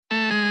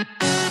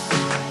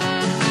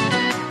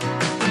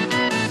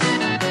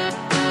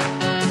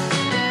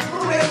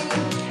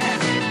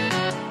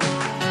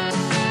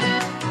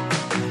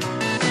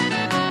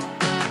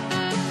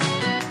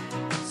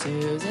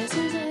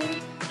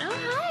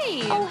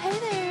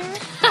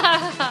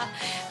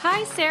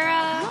Hi,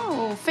 Sarah.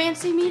 Oh,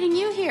 fancy meeting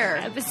you here.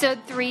 Episode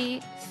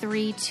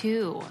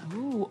 332.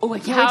 Ooh. Oh, I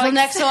can't wait till the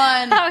next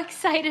one. How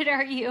excited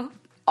are you?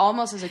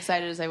 Almost as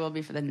excited as I will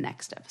be for the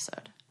next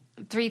episode.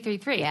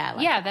 333.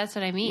 Yeah, that's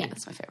what I mean. Yeah,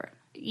 that's my favorite.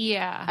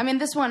 Yeah. I mean,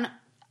 this one,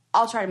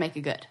 I'll try to make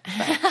it good.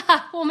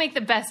 We'll make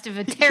the best of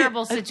a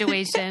terrible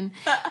situation.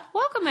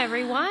 Welcome,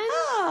 everyone.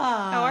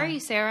 How are you,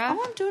 Sarah?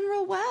 Oh, I'm doing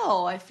real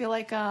well. I feel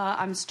like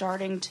I'm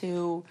starting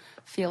to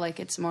feel like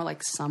it's more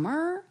like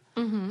summer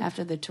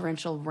after the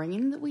torrential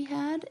rain that we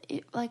had,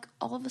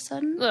 all of a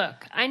sudden.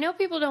 Look, I know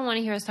people don't want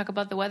to hear us talk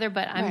about the weather,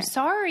 but I'm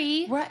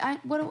sorry. Right.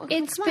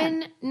 It's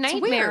been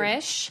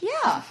nightmarish.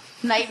 Yeah.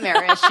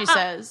 Nightmarish, she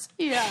says.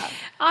 Yeah.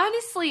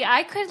 Honestly,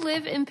 I could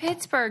live in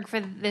Pittsburgh for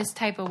this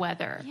type of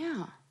weather.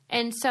 Yeah.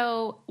 And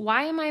so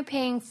why am I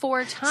paying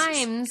 4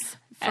 times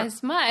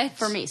as much?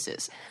 For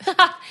Mises.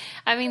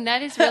 I mean,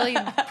 that is really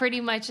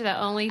pretty much the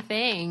only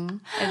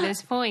thing at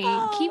this point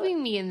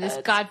keeping me in this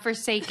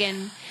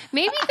godforsaken...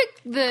 Maybe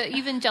the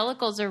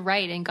evangelicals are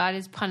right and God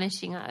is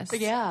punishing us.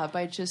 Yeah,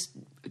 by just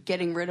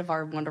getting rid of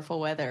our wonderful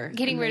weather.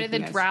 Getting rid of the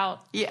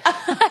drought. Yeah. that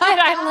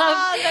I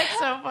love. That's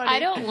so funny. I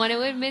don't want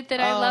to admit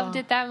that I loved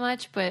it that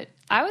much, but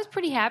I was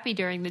pretty happy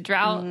during the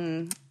drought.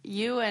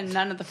 You and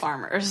none of the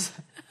farmers.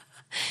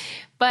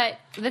 But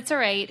that's all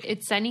right.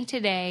 It's sunny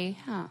today.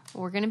 Yeah.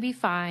 We're going to be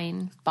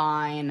fine.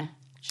 Fine.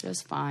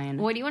 Just fine.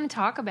 What do you want to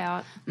talk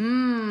about?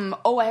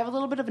 Oh, I have a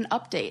little bit of an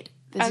update.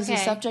 This is a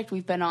Okay. subject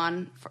we've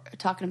been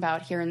talking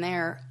about here and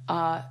there,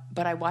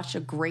 but I watched a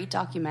great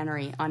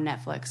documentary on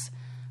Netflix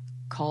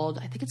called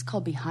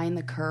Behind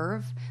the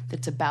Curve,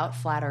 that's about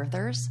flat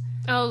earthers.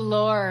 Oh,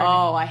 Lord.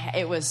 Oh,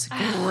 it was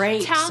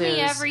great, Tell me Suze.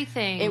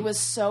 everything. It was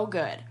so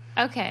good.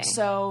 Okay.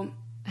 So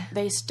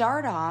they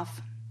start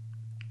off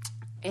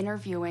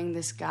interviewing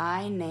this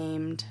guy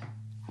named,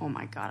 oh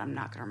my God, I'm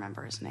not going to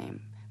remember his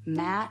name.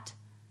 Matt,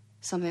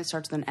 something that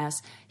starts with an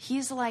S.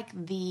 He's like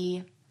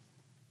the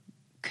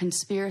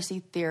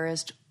conspiracy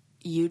theorist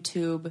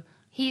YouTube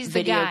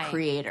video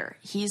creator.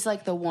 He's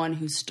like the one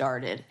who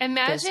started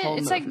this whole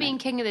it's movement. like being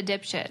king of the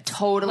dipshits.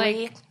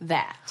 Totally Like,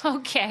 that.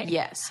 okay.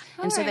 Yes.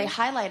 All And so they right.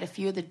 highlight a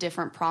few of the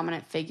different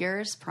prominent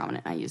figures.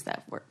 Prominent, I use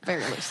that word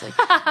very loosely.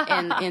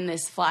 in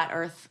this flat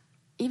earth,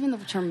 even the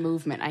term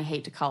movement, I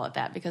hate to call it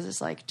that because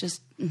it's like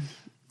just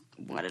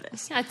what it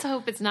is. Let's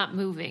hope it's not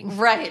moving.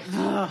 Right.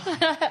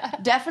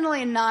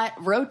 Definitely not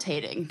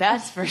rotating,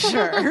 that's for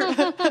sure.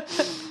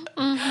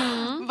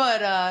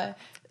 But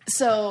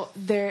so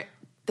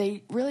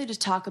they really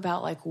just talk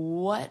about like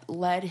what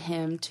led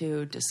him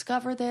to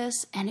discover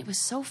this, and it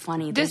was so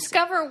funny.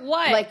 Discover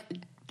what? Like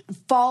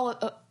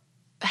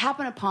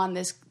happen upon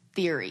this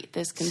theory,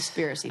 this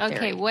conspiracy theory.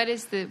 Okay, what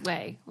is the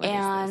way? What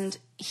is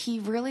this? He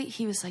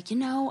was like,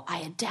 I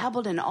had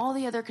dabbled in all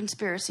the other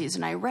conspiracies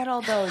and I read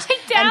all those. I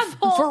dabbled.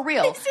 And for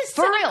real. This is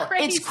for so real.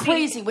 crazy. It's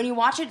crazy. When you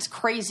watch it, it's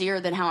crazier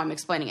than how I'm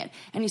explaining it.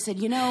 And he said,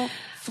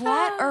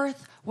 Flat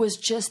Earth was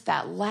just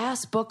that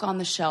last book on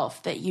the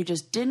shelf that you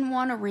just didn't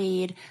want to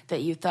read,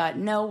 that you thought,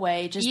 no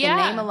way, just the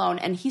name alone.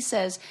 And he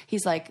says,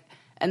 he's like,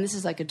 and this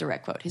is like a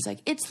direct quote, he's like,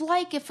 it's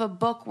like if a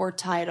book were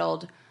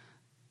titled,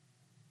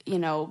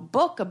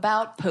 book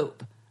about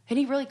poop. And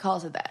he really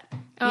calls it that.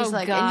 He's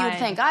like, God. and you'd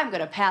think, I'm going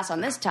to pass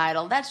on this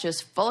title. That's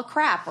just full of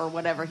crap or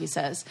whatever he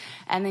says.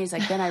 And then he's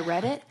like, then I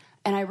read it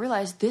and I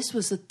realized this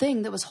was the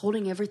thing that was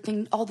holding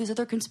everything, all these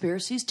other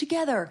conspiracies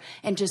together.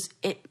 And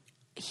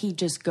he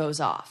just goes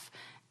off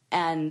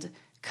and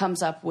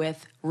comes up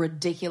with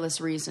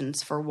ridiculous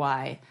reasons for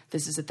why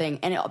this is a thing.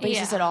 And it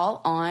bases it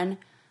all on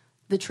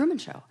The Truman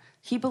Show.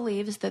 He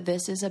believes that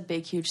this is a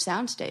big, huge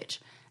soundstage.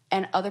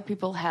 And other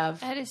people have...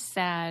 That is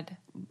sad.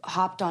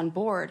 ...hopped on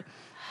board.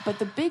 But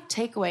the big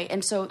takeaway...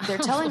 And so they're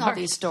telling all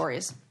these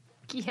stories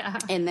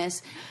in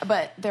this.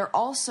 But they're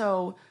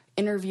also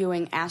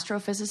interviewing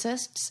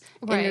astrophysicists,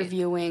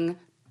 interviewing,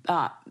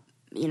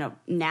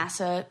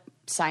 NASA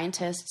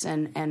scientists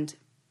and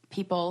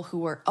people who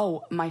were...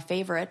 Oh, my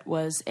favorite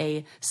was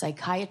a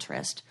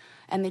psychiatrist.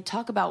 And they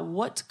talk about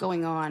what's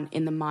going on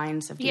in the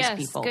minds of these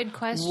people. Yes, good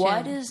question.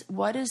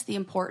 What is the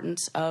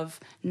importance of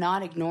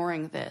not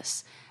ignoring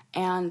this?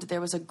 And there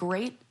was a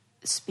great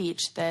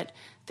speech that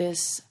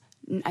this,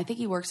 I think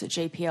he works at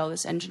JPL,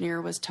 this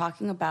engineer was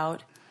talking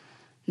about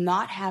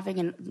not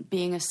having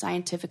being a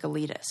scientific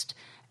elitist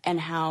and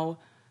how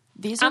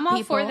these are I'm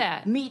people. all for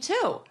that. Me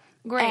too.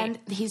 Great. And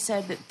he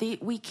said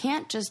that we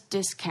can't just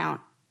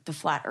discount the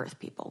flat earth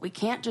people. We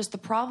can't just, the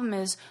problem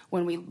is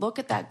when we look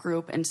at that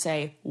group and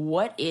say,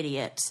 what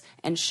idiots,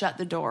 and shut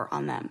the door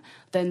on them,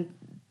 then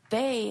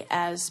they,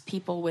 as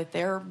people with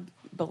their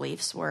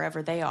beliefs,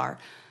 wherever they are,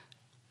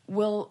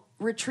 will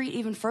retreat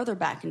even further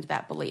back into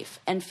that belief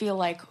and feel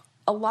like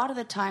a lot of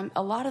the time,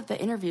 a lot of the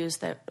interviews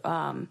that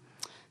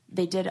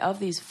they did of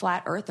these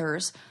flat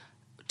earthers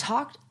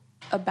talked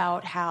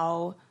about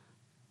how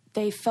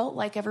they felt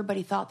like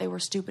everybody thought they were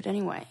stupid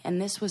anyway. And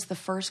this was the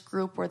first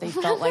group where they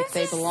felt like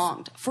they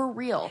belonged. For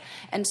real.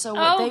 And so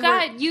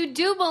you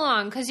do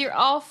belong because you're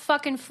all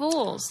fucking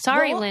fools.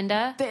 Sorry,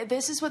 Linda.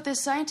 This is what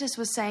this scientist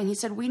was saying. He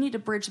said, we need to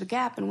bridge the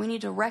gap and we need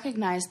to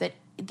recognize that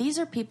these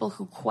are people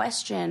who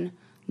question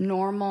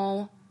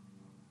normal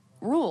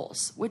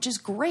rules, which is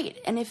great.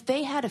 And if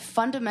they had a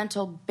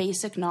fundamental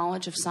basic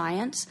knowledge of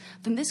science,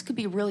 then this could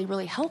be really,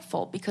 really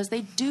helpful, because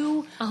they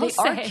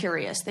are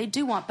curious. They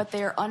do want, but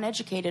they're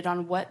uneducated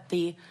on what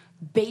the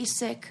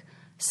basic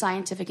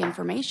scientific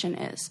information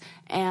is.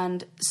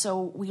 And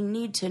so we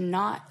need to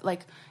not,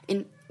 like,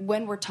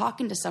 when we're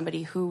talking to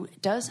somebody who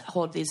does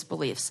hold these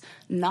beliefs,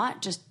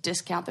 not just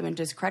discount them and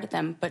discredit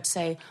them, but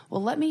say,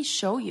 well, let me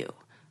show you.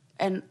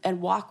 And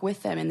walk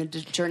with them in the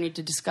journey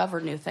to discover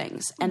new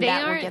things. And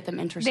that will get them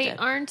interested. They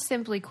aren't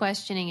simply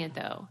questioning it,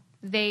 though.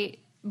 They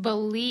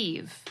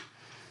believe.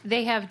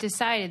 They have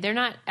decided. They're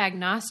not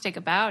agnostic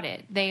about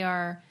it. They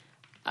are,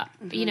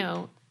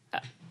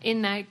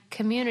 in that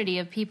community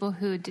of people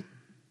who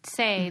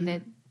say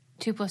that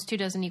 2 + 2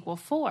 doesn't equal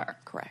 4.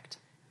 Correct.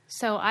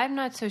 So I'm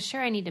not so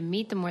sure I need to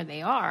meet them where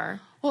they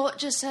are. Well, it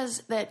just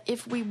says that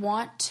if we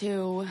want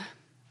to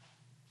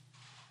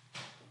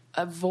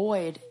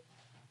avoid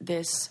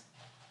this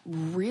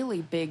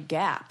really big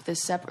gap,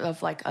 this separate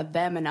of like a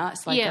them and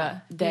us,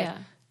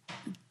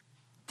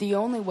 the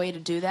only way to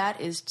do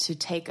that is to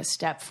take a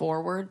step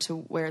forward to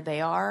where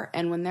they are.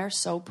 And when they're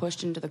so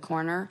pushed into the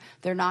corner,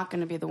 they're not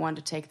going to be the one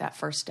to take that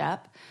first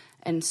step.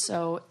 And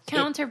so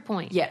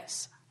counterpoint.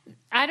 Yes.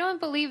 I don't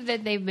believe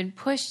that they've been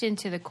pushed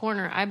into the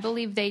corner. I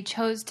believe they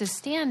chose to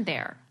stand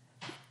there.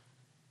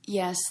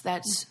 Yes,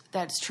 that's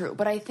true.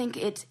 But I think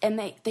it's, and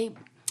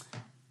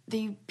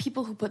the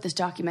people who put this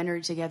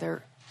documentary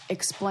together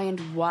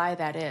explained why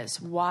that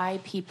is, why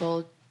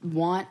people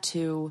want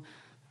to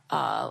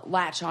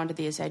latch onto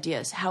these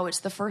ideas, how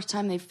it's the first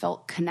time they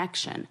felt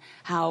connection,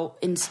 how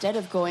instead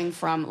of going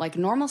from, like,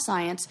 normal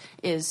science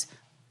is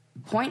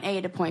point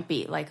A to point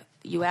B, like,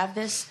 you have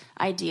this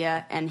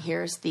idea and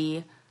here's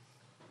the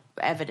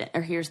evidence,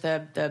 or here's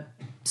the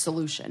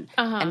solution.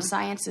 And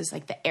science is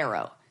like the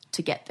arrow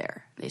to get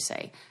there, they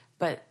say.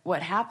 But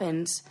what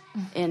happens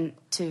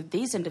to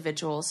these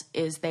individuals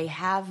is they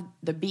have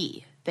the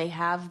B. They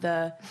have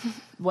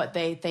what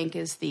they think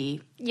is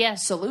the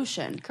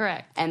solution.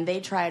 Correct. And they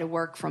try to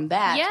work from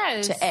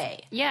that to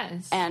A.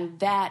 Yes. And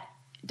that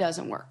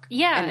doesn't work.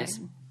 Yeah. And it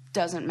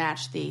doesn't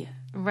match the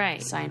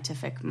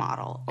scientific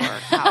model or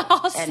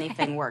how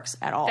anything works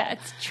at all.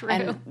 That's true.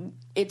 And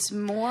it's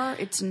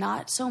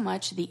not so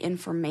much the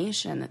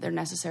information that they're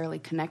necessarily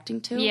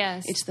connecting to.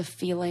 Yes. It's the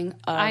feeling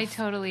of I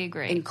totally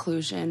agree.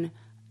 Inclusion,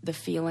 the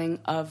feeling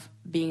of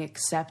being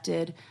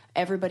accepted.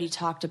 Everybody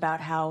talked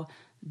about how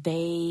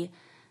they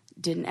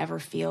didn't ever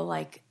feel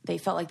like, they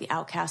felt like the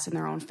outcasts in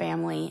their own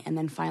family and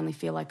then finally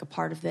feel like a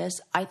part of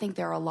this. I think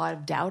there are a lot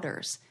of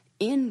doubters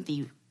in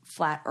the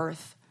flat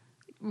earth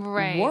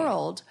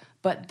world,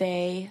 but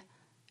they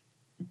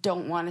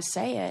don't want to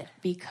say it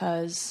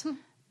because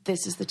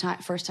this is the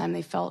first time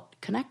they felt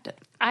connected.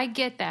 I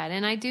get that.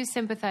 And I do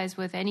sympathize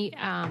with any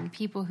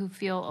people who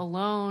feel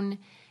alone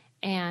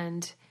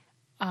and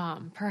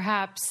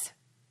perhaps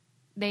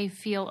they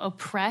feel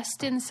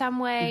oppressed in some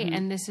way,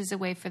 and this is a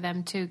way for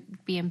them to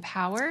be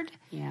empowered.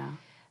 Yeah.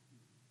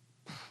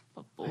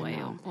 But boy,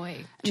 oh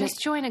boy.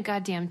 Just join a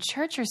goddamn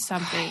church or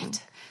something.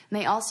 Right. And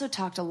they also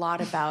talked a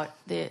lot about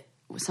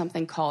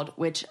something called,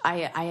 which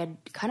I had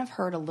kind of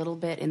heard a little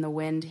bit in the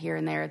wind here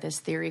and there, this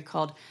theory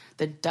called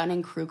the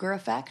Dunning-Kruger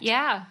effect.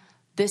 Yeah.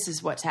 This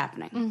is what's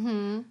happening.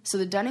 Mm-hmm. So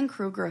the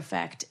Dunning-Kruger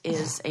effect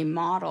is a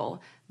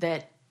model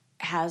that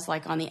has,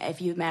 like,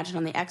 if you imagine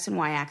on the X and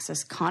Y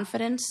axis,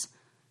 confidence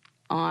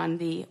on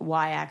the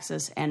Y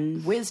axis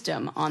and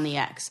wisdom on the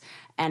X.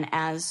 And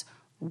as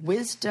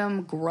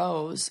wisdom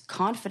grows,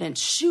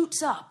 confidence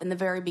shoots up in the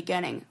very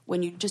beginning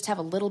when you just have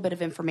a little bit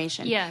of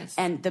information. Yes.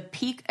 And the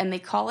peak, and they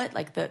call it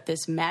like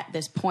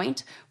this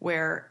point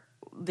where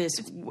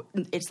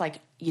it's like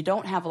you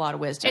don't have a lot of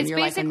wisdom. It's You're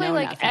basically like,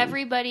 like nothing.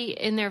 Everybody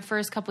in their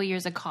first couple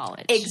years of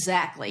college.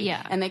 Exactly.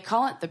 Yeah. And they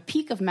call it the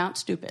peak of Mount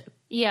Stupid.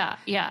 Yeah,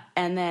 yeah.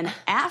 And then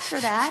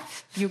after that,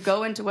 you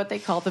go into what they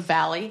call the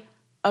Valley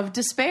of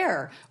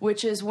Despair,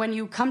 which is when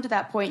you come to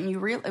that point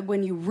and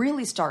when you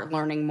really start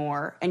learning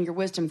more and your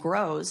wisdom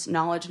grows,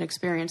 knowledge and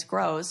experience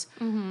grows,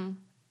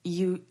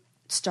 you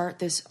start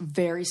this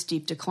very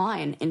steep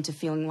decline into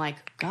feeling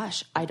like,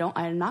 gosh,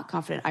 I'm not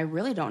confident. I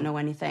really don't know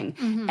anything.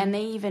 And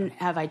they even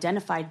have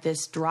identified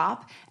this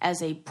drop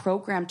as a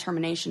program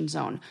termination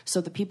zone.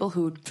 So the people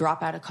who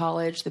drop out of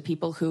college, the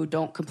people who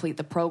don't complete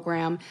the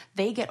program,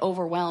 they get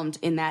overwhelmed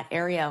in that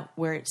area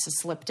where it's a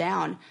slip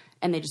down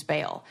and they just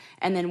bail.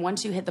 And then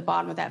once you hit the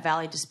bottom of that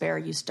valley of despair,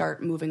 you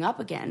start moving up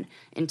again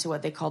into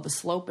what they call the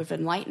slope of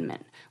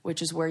enlightenment,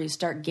 which is where you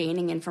start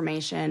gaining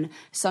information.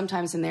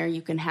 Sometimes in there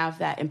you can have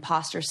that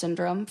imposter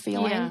syndrome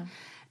feeling. Yeah.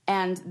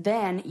 And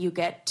then you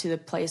get to the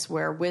place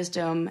where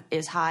wisdom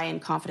is high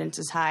and confidence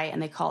is high,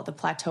 and they call it the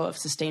plateau of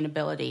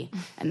sustainability.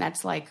 And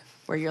that's like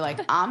where you're like,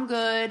 I'm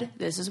good.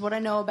 This is what I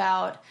know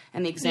about.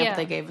 And the example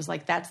they gave was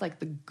like, that's like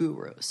the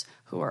gurus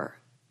who are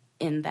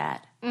in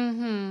that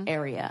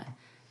area.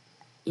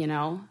 You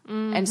know?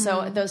 And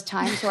so those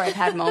times where I've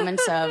had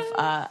moments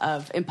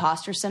of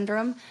imposter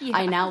syndrome,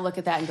 I now look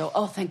at that and go,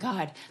 oh, thank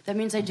God. That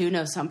means I do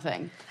know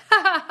something.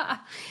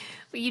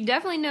 But you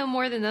definitely know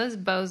more than those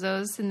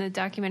bozos in the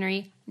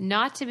documentary.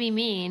 Not to be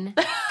mean,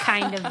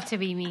 kind of to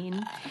be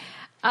mean.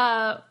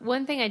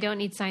 One thing I don't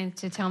need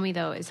science to tell me,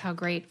 though, is how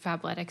great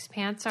Fabletics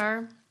pants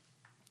are.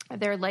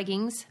 Their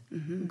leggings,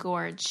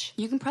 gorge.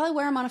 You can probably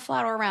wear them on a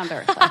flat or around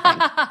Earth,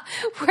 I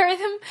think. Wear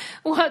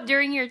them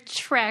during your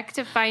trek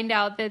to find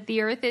out that the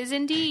Earth is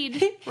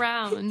indeed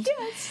round.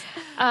 Yes.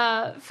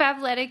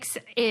 Fabletics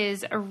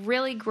is a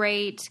really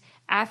great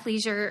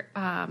athleisure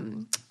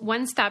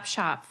one-stop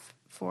shop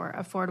for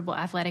affordable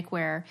athletic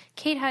wear.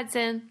 Kate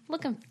Hudson,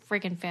 looking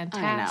freaking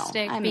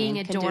fantastic, being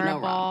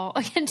adorable.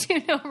 Can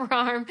do no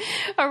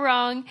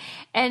wrong.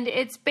 And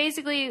it's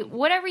basically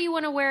whatever you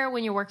want to wear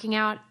when you're working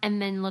out and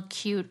then look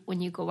cute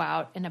when you go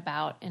out and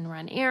about and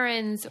run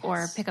errands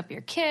or pick up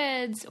your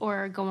kids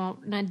or go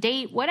on a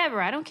date,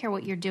 whatever. I don't care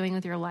what you're doing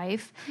with your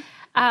life.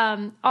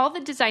 All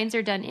the designs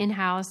are done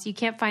in-house. You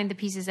can't find the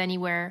pieces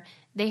anywhere.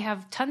 They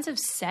have tons of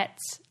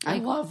sets. I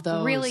love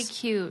those. Really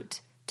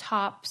cute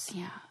tops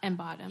and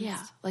bottoms. Yeah,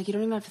 like you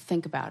don't even have to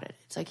think about it.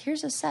 It's like,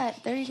 here's a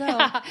set. There you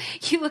go.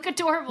 You look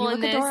adorable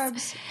in this.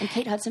 Adorbs. And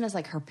Kate Hudson has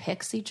like her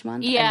picks each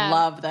month. Yeah. I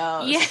love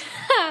those. Yeah.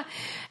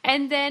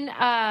 And then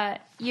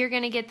you're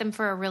going to get them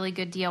for a really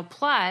good deal.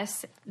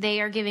 Plus, they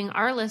are giving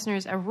our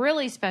listeners a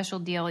really special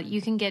deal.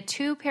 You can get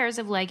 2 pairs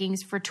of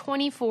leggings for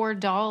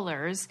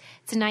 $24.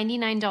 It's a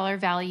 $99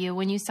 value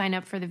when you sign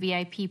up for the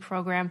VIP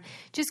program.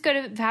 Just go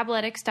to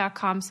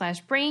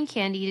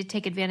fabletics.com/braincandy to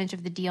take advantage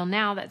of the deal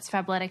now. That's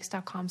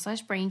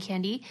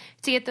fabletics.com/braincandy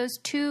to get those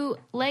 2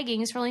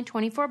 leggings for only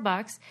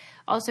 $24.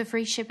 Also,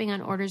 free shipping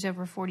on orders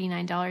over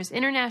 $49.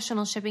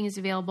 International shipping is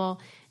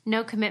available.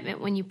 No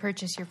commitment when you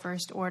purchase your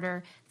first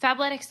order.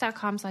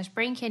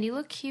 Fabletics.com/braincandy.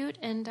 Look cute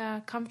and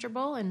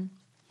comfortable and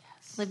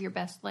live your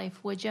best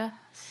life, would you?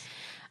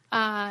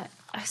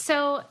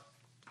 So,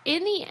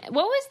 what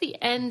was the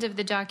end of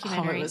the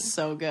documentary? Oh, it was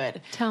so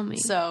good. Tell me.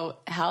 So,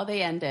 how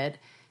they ended,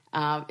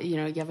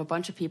 you have a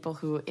bunch of people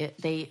who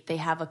they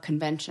have a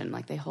convention,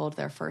 like they hold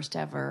their first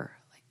ever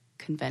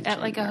convention.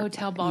 At like a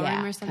hotel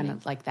ballroom or something? Kind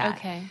of like that.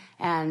 Okay.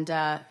 And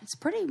it's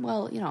pretty,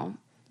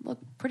 look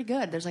pretty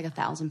good. There's like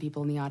 1,000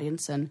 people in the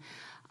audience, and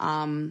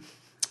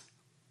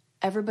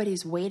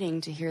everybody's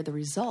waiting to hear the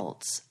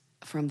results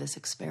from this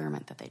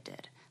experiment that they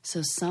did.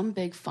 So some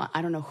big fund,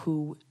 I don't know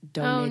who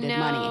donated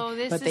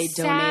money, but they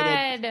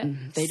donated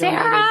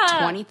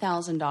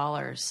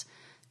 $20,000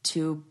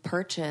 to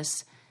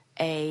purchase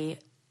a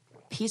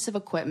piece of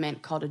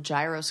equipment called a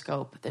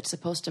gyroscope that's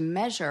supposed to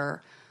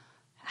measure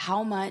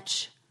how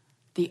much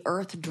the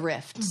Earth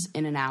drifts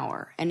in an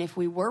hour. And if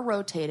we were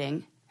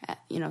rotating at,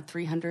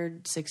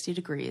 360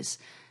 degrees,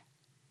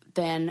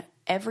 then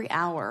every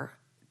hour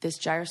this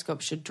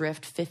gyroscope should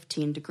drift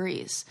 15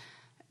 degrees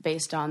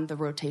based on the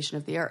rotation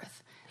of the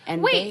Earth.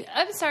 And wait,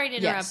 I'm sorry to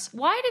interrupt. Yes.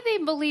 Why do they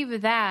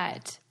believe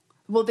that?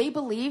 Well, they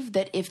believe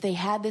that if they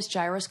had this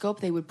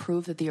gyroscope, they would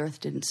prove that the Earth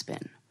didn't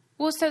spin.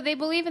 Well, so they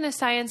believe in the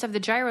science of the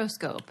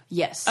gyroscope.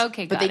 Yes.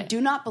 Okay, but they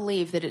do not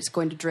believe that it's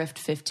going to drift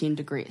 15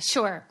 degrees.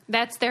 Sure.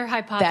 That's their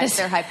hypothesis. That's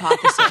their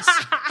hypothesis.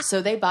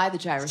 So they buy the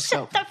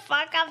gyroscope. Shut the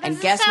fuck up. And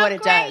guess what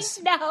it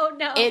does? No.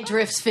 It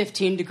drifts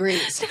 15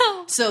 degrees.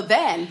 No. So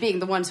then, being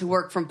the ones who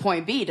work from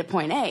point B to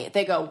point A,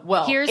 they go,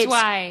 well, here's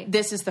why.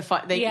 This is the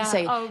fun. They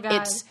say, oh,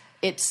 God.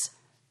 it's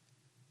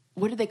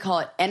what do they call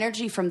it?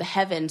 Energy from the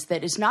heavens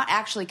that is not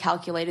actually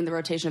calculating the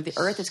rotation of the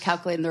Earth. It's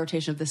calculating the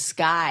rotation of the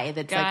sky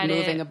that's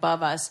moving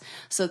above us.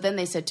 So then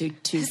they said to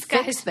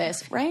fix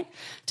this, right?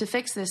 To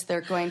fix this,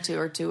 they're going to,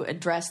 or to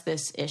address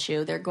this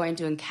issue, they're going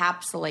to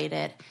encapsulate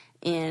it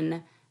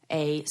in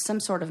some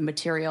sort of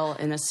material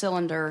in a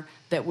cylinder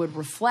that would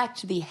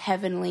reflect the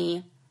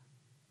heavenly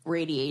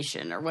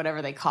radiation or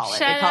whatever they call it.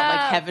 They call it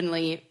like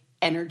heavenly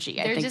energy,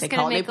 I think they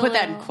call it. They put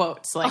that in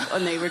quotes, like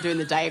when they were doing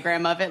the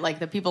diagram of it, like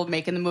the people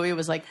making the movie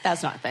was like,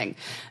 that's not a thing.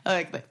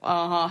 Like,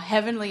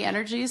 heavenly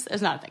energies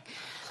is not a thing.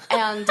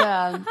 And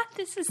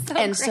this is so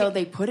and great. So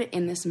they put it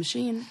in this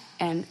machine,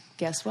 and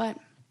guess what?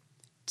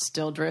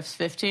 Still drifts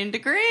 15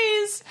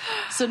 degrees.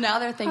 So now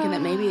they're thinking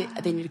that maybe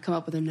they need to come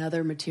up with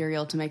another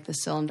material to make the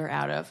cylinder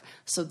out of.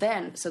 So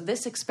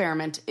this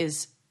experiment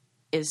is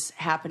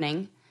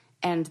happening.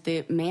 And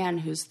the man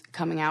who's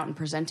coming out and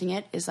presenting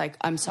it is like,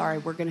 I'm sorry,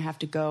 we're going to have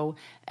to go,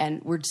 and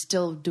we're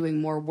still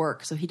doing more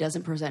work. So he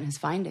doesn't present his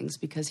findings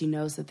because he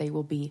knows that they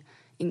will be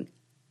in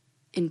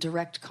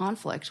direct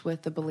conflict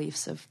with the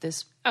beliefs of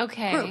this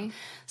group.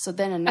 So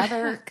then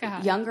another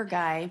younger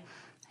guy,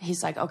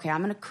 he's like, okay,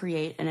 I'm going to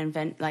create I'm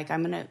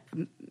going to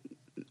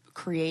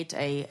create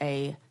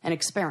an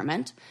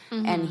experiment.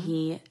 Mm-hmm. And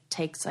he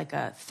takes like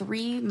a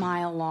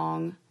 3-mile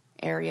long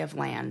area of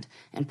land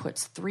and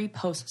puts 3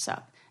 posts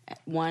up.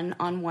 One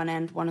on one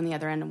end, one on the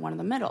other end, and one in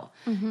the middle.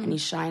 Mm-hmm. And he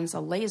shines a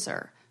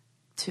laser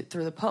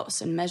through the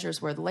posts and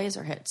measures where the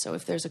laser hits. So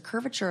if there's a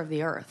curvature of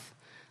the Earth,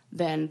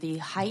 then the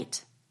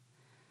height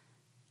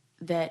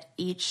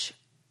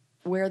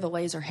where the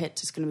laser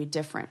hits is going to be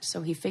different.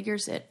 So he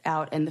figures it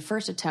out, and the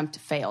first attempt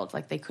failed.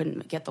 Like they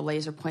couldn't get the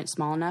laser point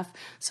small enough.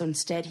 So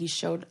instead he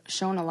shone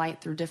a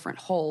light through different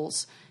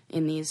holes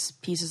in these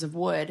pieces of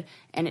wood,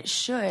 and it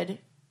should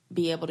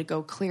be able to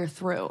go clear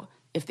through.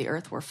 if the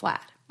earth were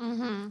flat.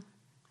 Mm-hmm.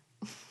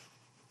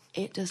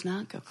 It does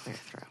not go clear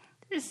through.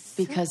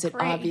 Because it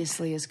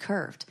obviously is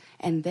curved.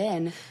 And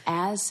then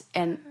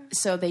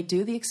so they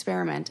do the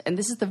experiment, and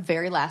this is the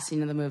very last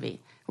scene of the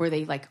movie where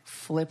they like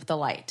flip the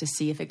light to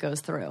see if it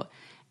goes through.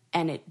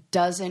 And it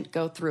doesn't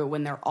go through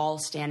when they're all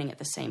standing at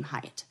the same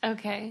height.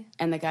 Okay.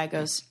 And the guy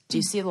goes, "Do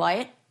you see the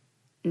light?"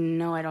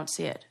 "No, I don't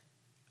see it."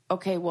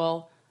 "Okay,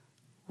 well,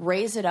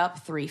 raise it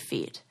up 3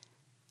 feet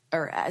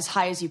or as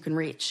high as you can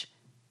reach,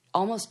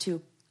 almost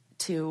to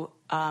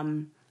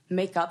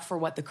make up for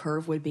what the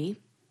curve would be."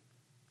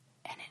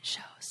 And it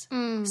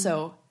shows.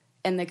 So,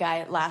 and the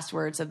guy, last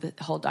words of the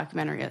whole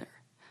documentary are,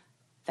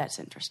 "That's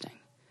interesting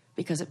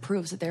because it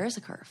proves that there is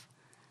a curve."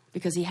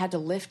 Because he had to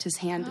lift his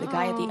hand. The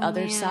guy at the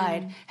other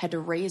side had to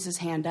raise his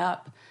hand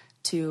up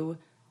to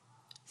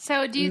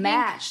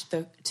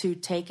to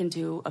take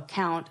into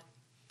account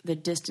the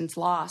distance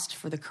lost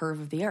for the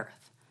curve of the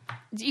earth.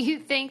 Do you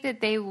think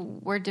that they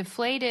were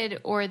deflated,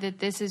 or that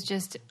this is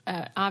just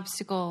an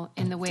obstacle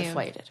in the way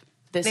deflated?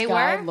 This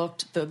guy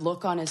the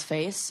look on his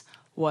face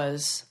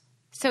was...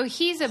 So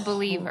he's a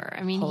believer.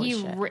 I mean,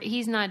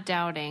 he's not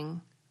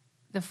doubting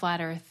the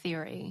flat earth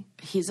theory.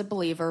 He's a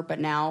believer, but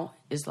now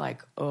is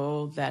like,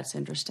 "Oh, that's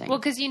interesting." Well,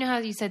 because you know how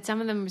you said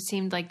some of them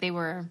seemed like they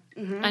were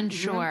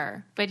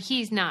unsure, but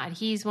he's not.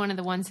 He's one of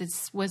the ones that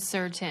was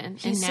certain.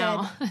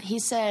 He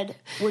said,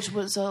 which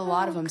was a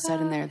lot of them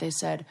said in there, they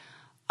said,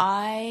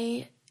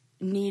 "I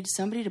need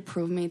somebody to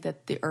prove me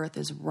that the earth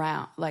is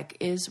round,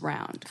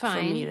 Fine.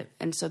 for me to,"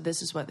 and so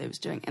this is what they was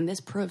doing. And this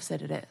proves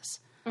that it is.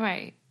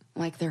 Right.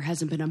 Like there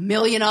hasn't been a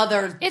million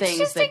other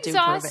things that do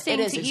prove it.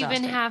 It is to exhausting.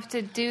 even have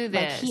to do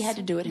this. Like he had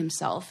to do it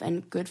himself,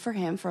 and good for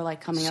him for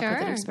like coming up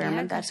with an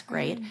experiment. Yeah, that's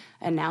great.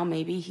 And now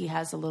maybe he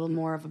has a little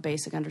more of a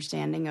basic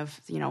understanding of,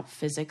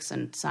 physics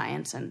and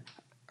science and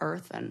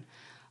earth and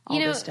all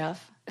this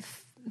stuff.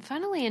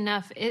 Funnily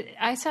enough,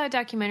 I saw a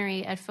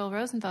documentary at Phil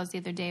Rosenthal's the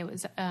other day. It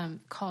was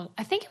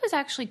I think it was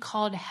actually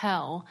called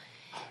Hell,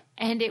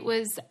 and it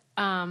was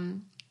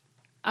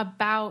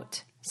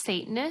about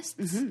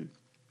Satanists. Mm-hmm.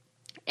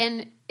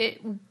 And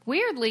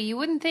weirdly, you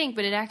wouldn't think,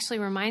 but it actually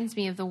reminds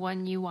me of the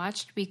one you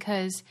watched,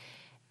 because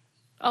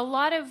a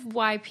lot of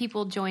why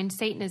people join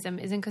Satanism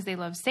isn't because they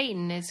love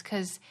Satan, is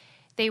because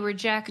they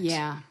reject,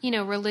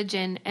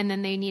 religion, and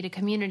then they need a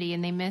community,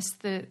 and they miss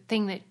the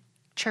thing that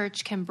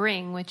church can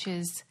bring, which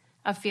is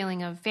a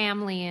feeling of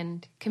family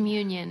and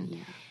communion.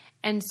 Yeah.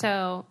 And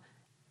so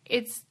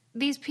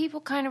these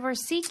people kind of are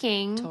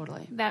seeking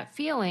that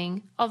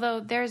feeling, although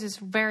theirs is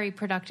very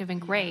productive and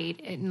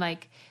great, and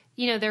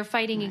they're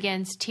fighting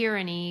against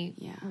tyranny,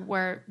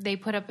 where they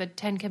put up a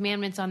 10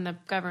 commandments on the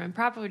government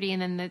property,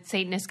 and then the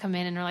Satanists come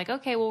in and are like,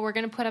 "Okay, well, we're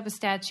going to put up a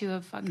statue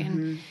of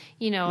fucking,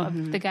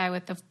 of the guy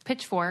with the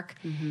pitchfork."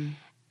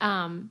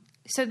 Mm-hmm.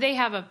 So they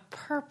have a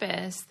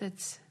purpose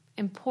that's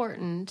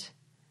important,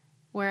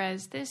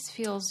 whereas this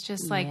feels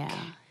just like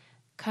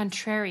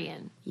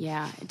contrarian.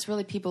 Yeah, it's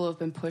really people who have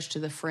been pushed to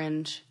the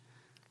fringe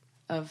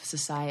of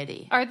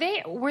society.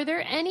 Were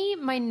there any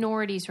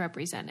minorities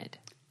represented?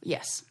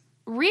 Yes.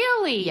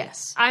 Really?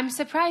 Yes. I'm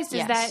surprised.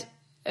 Is that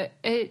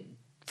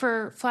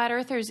for flat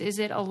earthers? Is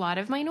it a lot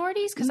of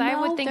minorities? Because I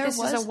would think this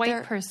is a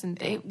white person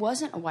thing. It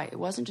wasn't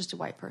just a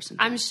white person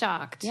thing. I'm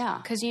shocked. Yeah,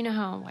 because you know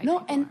how white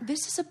people and are.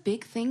 this is a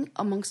big thing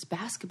amongst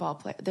basketball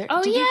players. Did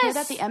yes. you hear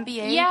that the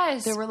NBA?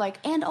 Yes, they were like,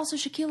 and also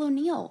Shaquille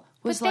O'Neal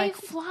was but they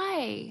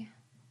fly.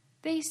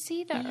 They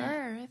see the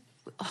earth.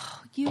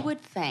 Oh, you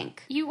would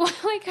think. You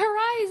like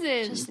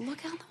horizons. Just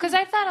look out. Because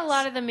I thought a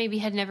lot of them maybe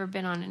had never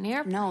been on an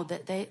airplane. No,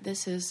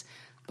 this is.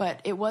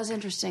 But it was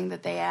interesting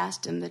that they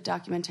asked, and the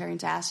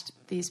documentarians asked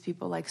these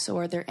people, like, "So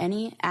are there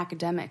any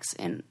academics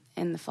in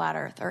the flat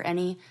earth, or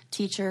any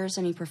teachers,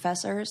 any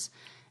professors?"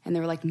 And they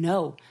were like,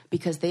 "No,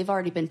 because they've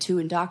already been too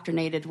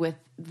indoctrinated with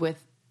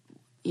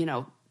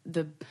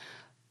the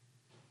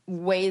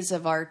ways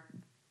of our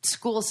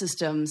school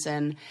systems."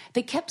 And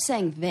they kept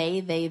saying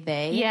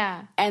they.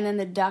 Yeah. And then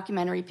the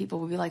documentary people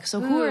would be like, "So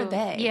who are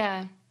they?"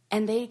 Yeah.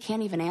 And they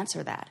can't even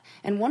answer that.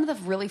 And one of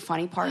the really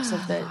funny parts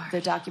of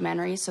the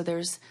documentary, so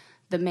there's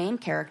the main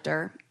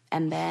character,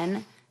 and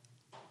then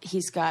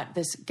he's got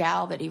this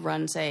gal that he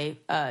does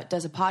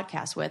a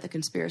podcast with, a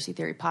conspiracy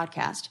theory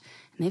podcast,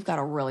 and they've got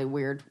a really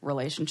weird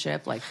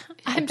relationship. Like,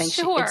 I'm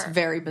sure it's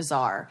very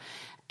bizarre.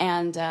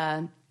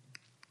 And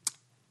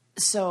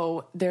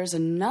so there's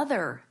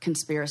another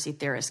conspiracy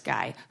theorist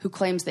guy who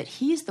claims that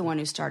he's the one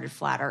who started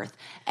flat Earth,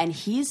 and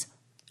he's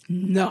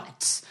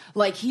nuts.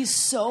 Like, he's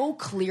so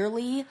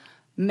clearly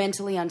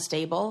mentally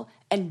unstable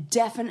and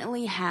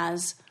definitely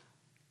has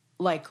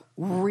like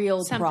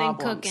real something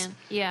problems. Cooking.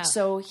 Yeah.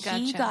 So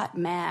he got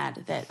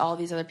mad that all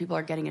these other people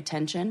are getting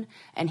attention,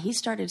 and he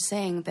started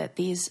saying that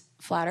these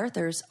flat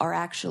earthers are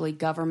actually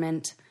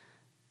government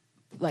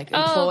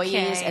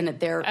employees, and that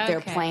they're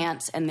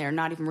plants and they're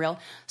not even real.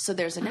 So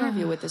there's an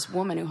interview with this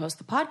woman who hosts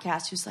the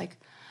podcast who's like,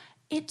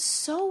 "It's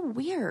so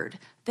weird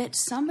that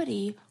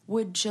somebody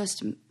would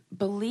just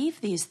believe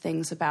these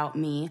things about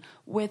me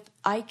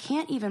I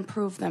can't even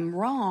prove them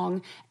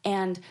wrong,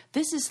 and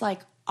this is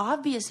like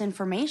obvious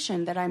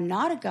information that I'm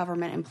not a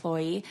government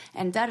employee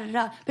and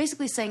da-da-da.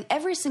 Basically saying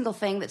every single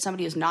thing that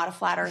somebody who's not a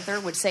flat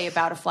earther would say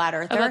about a flat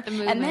earther. About the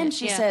movement, and then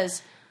she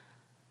says,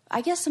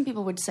 I guess some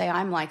people would say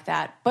I'm like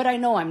that, but I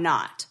know I'm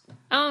not.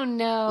 Oh,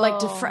 no.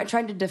 Like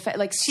trying to defend.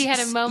 Like she had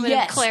a moment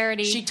of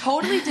clarity. She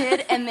totally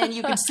did. And then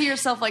you can see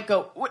herself like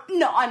go,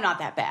 no, I'm not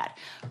that bad.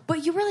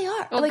 But you really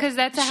are. Well, because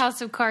that's a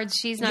house of cards.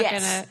 She's not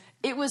going to.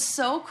 It was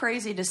so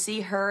crazy to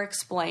see her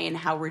explain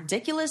how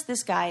ridiculous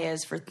this guy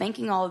is for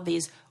thinking all of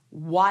these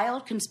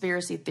wild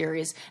conspiracy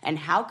theories. And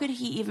how could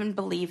he even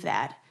believe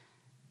that?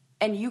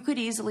 And you could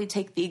easily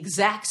take the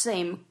exact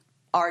same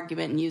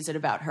argument and use it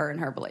about her and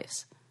her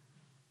beliefs.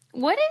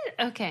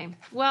 Okay.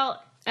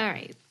 Well, all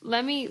right.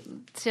 Let me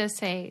just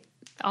say,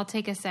 I'll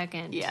take a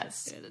second.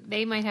 Yes.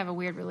 They might have a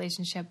weird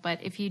relationship, but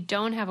if you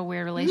don't have a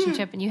weird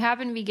relationship and you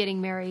happen to be getting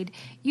married,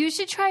 you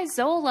should try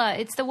Zola.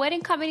 It's the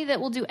wedding company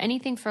that will do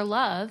anything for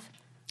love.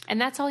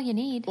 And that's all you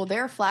need. Well,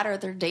 they're a flat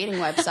earther dating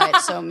website,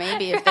 so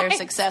maybe if there's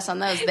success on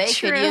those, they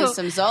could use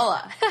some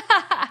Zola.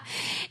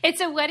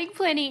 It's a wedding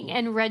planning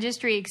and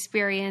registry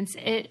experience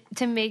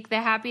to make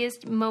the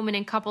happiest moment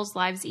in couples'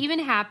 lives even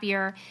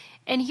happier.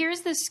 And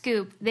here's the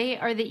scoop. They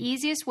are the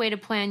easiest way to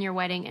plan your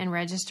wedding and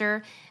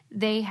register.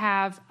 They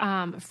have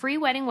free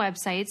wedding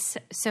websites,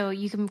 so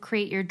you can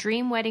create your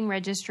dream wedding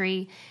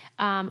registry,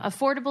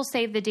 affordable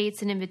save the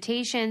dates and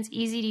invitations,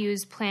 easy to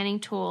use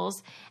planning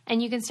tools.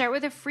 And you can start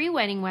with a free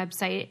wedding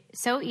website.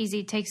 So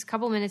easy, it takes a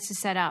couple minutes to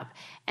set up.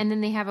 And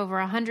then they have over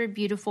 100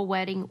 beautiful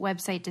wedding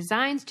website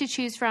designs to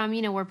choose from,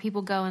 where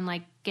people go and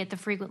like get the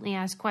frequently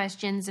asked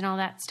questions and all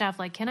that stuff.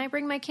 Like, can I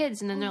bring my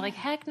kids? And then they're like,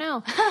 heck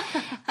no.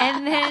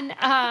 And then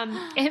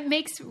it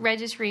makes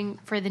registering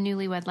for the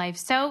newlywed life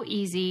so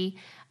easy.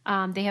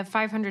 They have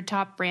 500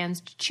 top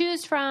brands to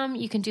choose from.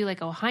 You can do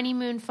like a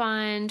honeymoon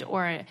fund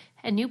or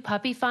a new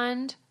puppy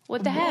fund.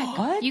 What the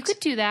heck? You could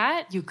do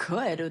that. You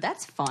could. Oh,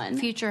 that's fun.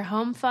 Future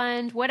home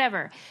fund,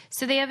 whatever.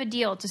 So they have a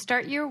deal to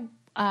start your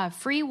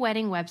free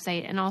wedding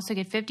website and also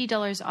get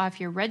 $50 off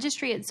your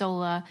registry at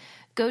Zola.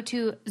 Go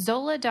to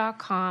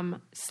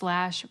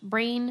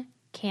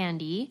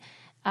zola.com/braincandy.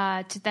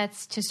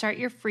 That's to start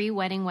your free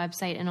wedding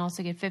website and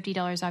also get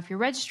 $50 off your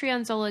registry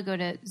on Zola. Go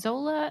to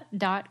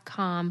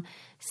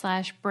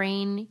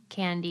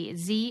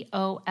zola.com/braincandy,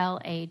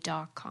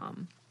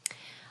 ZOLA.com.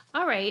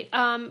 All right.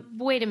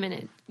 Wait a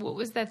minute. What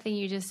was that thing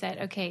you just said?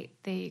 Okay.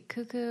 The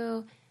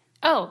cuckoo.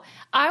 Oh,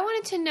 I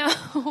wanted to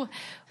know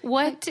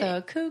what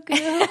the cuckoo.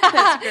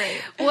 That's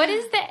great. What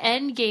is the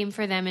end game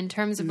for them in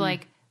terms of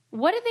like,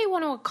 what do they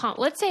want to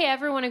accomplish? Let's say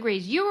everyone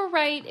agrees. You were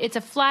right. It's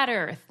a flat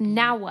earth.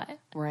 Now what?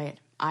 Right.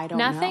 I don't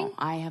know.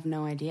 I have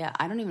no idea.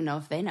 I don't even know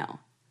if they know.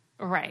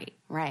 Right.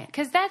 Right.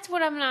 Because that's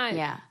what I'm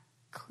not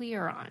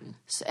clear on.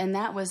 So, and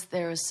there was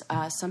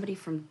somebody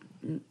from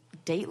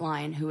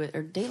Dateline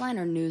Dateline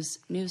or News,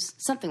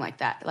 something like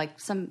that. Like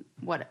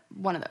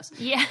one of those.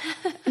 Yeah.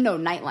 No,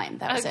 Nightline.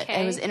 That was it.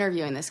 Okay. I was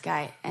interviewing this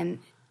guy and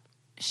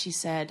she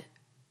said,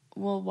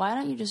 well, why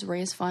don't you just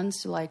raise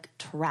funds to like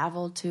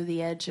travel to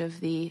the edge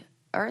of the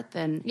earth?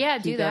 And do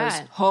goes,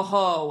 that. Ho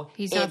ho,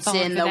 He's not it's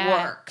falling in for the that.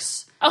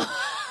 works.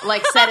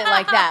 Like said it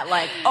like that,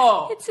 like,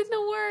 oh, it's in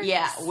the works.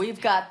 Yeah,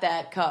 we've got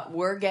that cut.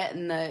 We're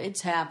getting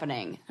it's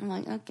happening. I'm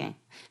like, okay.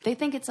 They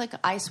think it's like an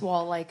ice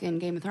wall, like in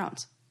Game of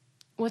Thrones.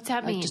 What's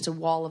that mean? Just a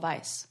wall of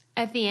ice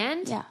At the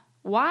end? Yeah.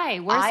 Why?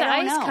 Where's the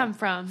ice come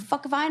from?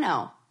 Fuck if I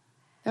know.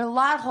 There are a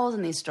lot of holes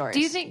in these stories.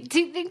 Do you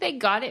think they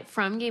got it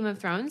from Game of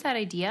Thrones? That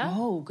idea?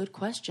 Oh, good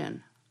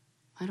question.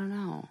 I don't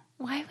know.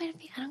 Why would it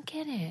be? I don't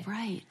get it.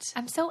 Right.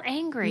 I'm so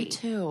angry. Me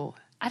too.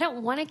 I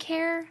don't want to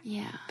care.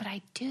 Yeah. But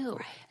I do.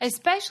 Right.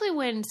 Especially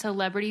when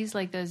celebrities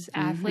like those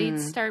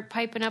athletes start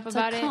piping up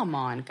about it. Come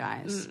on,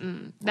 guys.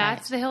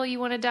 That's the hill you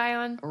want to die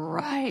on?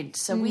 Right.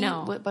 So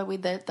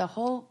the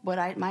whole,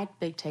 my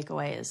big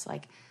takeaway is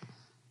like,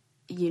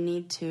 you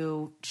need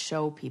to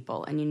show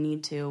people and you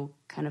need to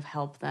kind of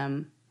help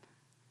them.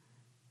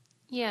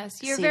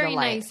 Yes. You're very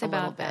nice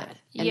about that.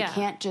 And you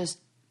can't just,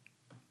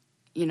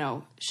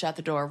 shut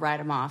the door, write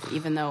them off,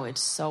 even though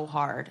it's so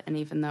hard. And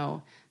even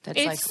though that's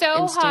it's like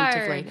so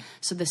instinctively. Hard.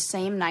 So the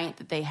same night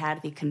that they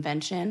had the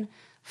convention,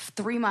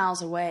 3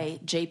 miles away,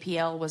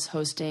 JPL was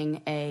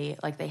hosting they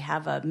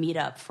have a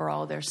meetup for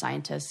all their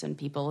scientists and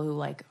people who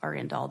like are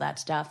into all that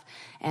stuff.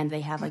 And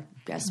they have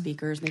like guest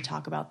speakers and they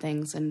talk about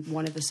things. And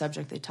one of the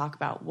subjects they talk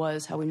about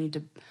was how we need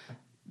to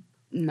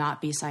not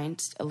be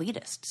science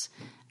elitists.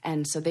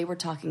 And so they were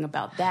talking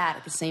about that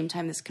at the same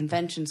time this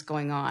convention's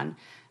going on.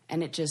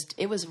 And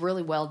it was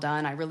really well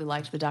done. I really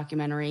liked the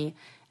documentary.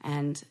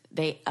 And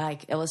they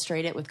like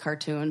illustrate it with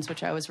cartoons,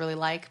 which I always really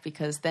like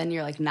because then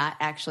you're like not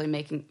actually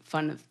making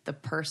fun of the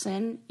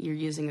person. You're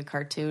using a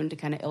cartoon to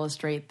kind of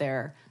illustrate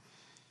their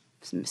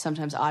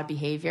sometimes odd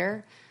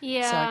behavior.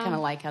 Yeah. So I kind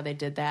of like how they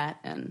did that.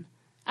 And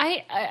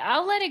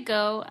I'll let it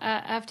go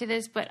after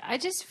this, but I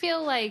just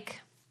feel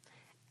like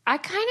I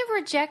kind of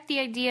reject the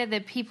idea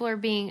that people are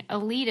being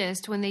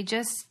elitist when they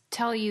just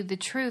tell you the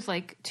truth,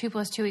 like 2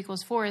 + 2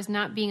 = 4 is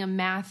not being a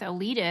math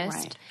elitist.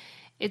 Right.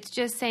 It's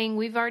just saying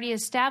we've already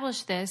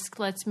established this.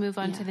 Let's move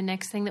on to the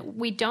next thing that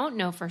we don't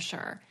know for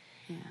sure.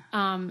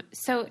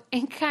 So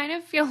it kind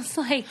of feels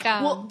like...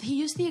 well, he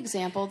used the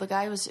example, the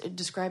guy who was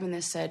describing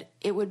this said,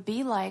 it would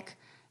be like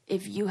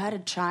if you had a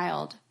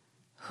child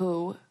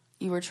who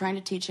you were trying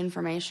to teach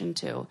information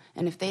to,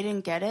 and if they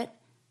didn't get it,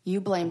 you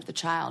blamed the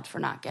child for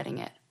not getting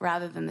it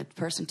rather than the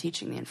person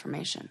teaching the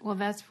information. Well,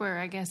 that's where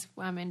I guess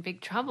I'm in big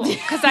trouble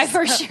because I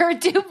for sure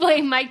do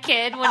blame my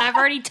kid when I've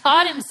already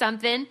taught him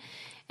something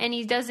and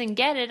he doesn't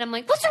get it. I'm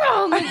like, what's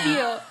wrong with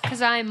you?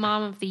 Because I'm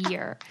mom of the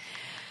year.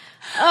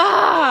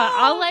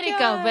 I'll let it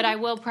go, but I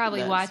will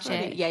probably watch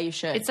it. Yeah, you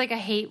should. It's like a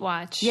hate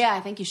watch. Yeah, I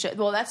think you should.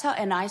 Well, that's how,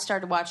 and I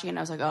started watching it and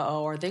I was like,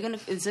 are they going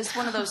to, is this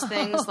one of those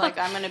things like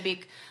I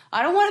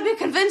don't want to be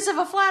convinced of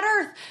a flat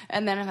earth.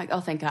 And then I'm like, oh,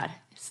 thank God.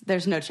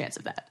 There's no chance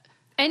of that.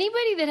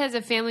 Anybody that has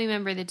a family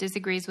member that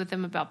disagrees with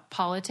them about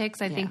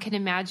politics, I think can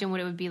imagine what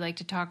it would be like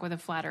to talk with a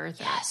flat earther.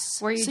 Yes.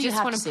 Where you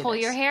just want to pull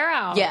your hair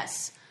out.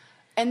 Yes.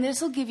 And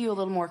this will give you a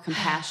little more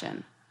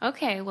compassion.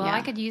 Okay, well,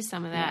 I could use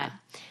some of that.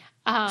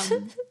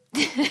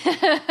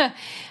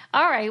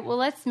 All right, well,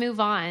 let's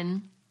move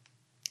on.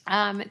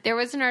 There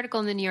was an article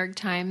in the New York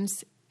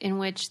Times in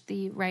which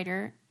the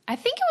writer, I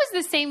think it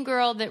was the same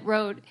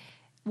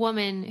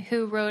woman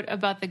who wrote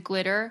about the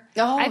glitter.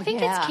 Oh, I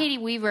think it's Katie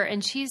Weaver,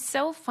 and she's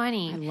so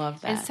funny. I love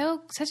that. And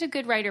such a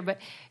good writer. But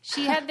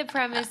she had the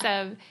premise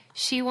of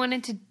she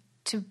wanted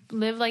to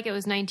live like it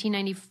was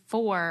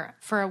 1994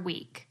 for a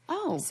week.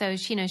 Oh. So,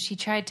 she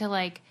tried to,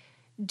 like,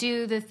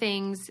 do the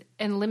things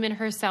and limit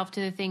herself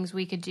to the things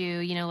we could do,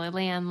 like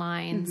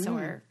landlines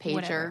or pager.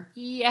 Whatever.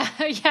 Yeah.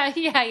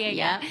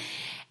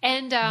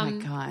 And oh my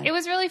God. It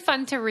was really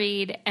fun to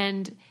read,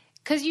 and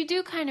because you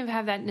do kind of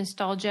have that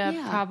nostalgia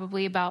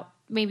probably about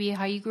maybe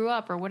how you grew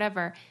up or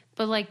whatever,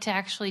 but like to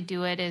actually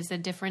do it is a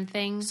different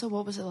thing. So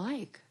what was it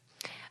like?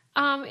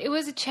 It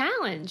was a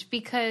challenge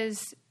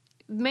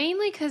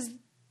mainly because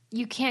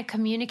you can't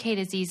communicate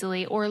as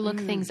easily or look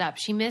things up.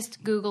 She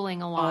missed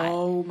Googling a lot.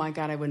 Oh my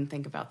God, I wouldn't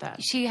think about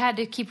that. She had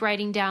to keep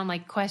writing down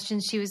like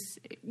questions she was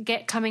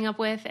coming up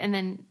with, and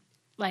then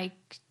like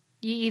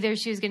either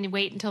she was going to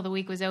wait until the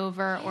week was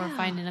over or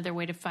find another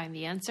way to find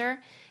the answer.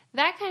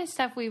 That kind of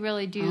stuff we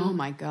really do. Oh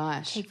my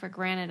gosh, take for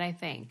granted, I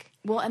think.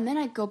 Well, and then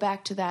I go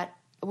back to that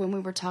when we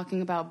were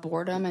talking about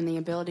boredom and the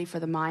ability for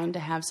the mind to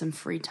have some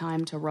free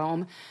time to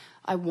roam.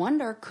 I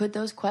wonder, could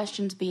those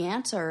questions be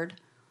answered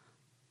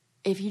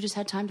if you just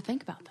had time to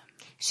think about them?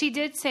 She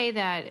did say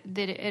that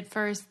at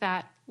first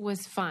that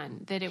was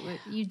fun, that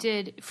you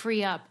did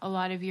free up a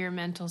lot of your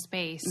mental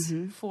space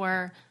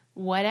for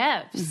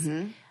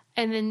whatevs.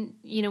 And then,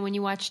 when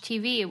you watch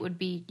TV, it would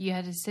be you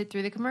had to sit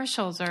through the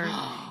commercials or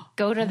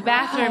go to the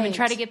bathroom and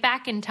try to get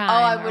back in time. Oh,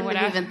 I wouldn't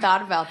have even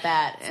thought about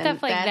that.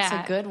 Stuff like that's that.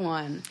 That's a good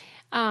one.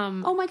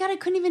 Oh my God, I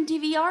couldn't even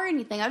DVR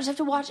anything. I just have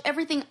to watch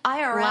everything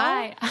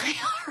IRL.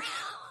 IRL.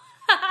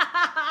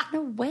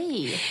 No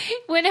way.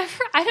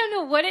 Whenever, I don't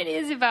know what it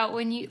is about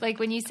when you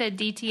said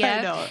DTF.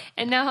 I know.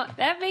 And now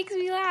that makes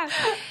me laugh.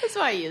 That's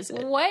why I use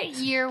it. What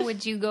year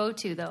would you go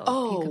to though?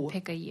 Oh, if you could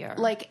pick a year.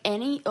 Like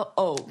any,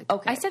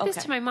 okay. I said this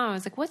to my mom. I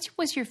was like, what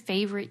was your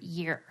favorite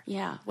year?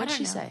 Yeah. What did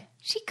she say?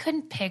 She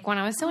couldn't pick one.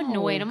 I was so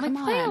annoyed. I'm like,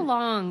 play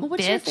along, well,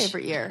 what's bitch. your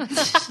favorite year?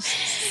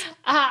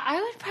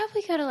 I would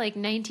probably go to like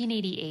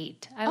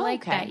 1988. I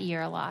like that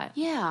year a lot.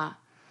 Yeah.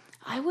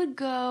 I would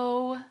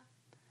go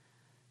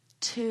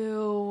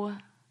to...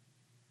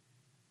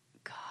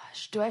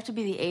 Do I have to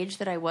be the age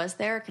that I was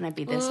there, or can I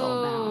be this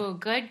old now? Oh,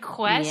 good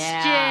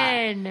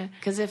question. Yeah.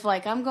 Because if,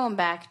 I'm going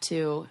back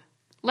to...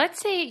 Let's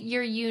say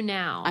you're you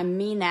now. I'm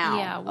me now.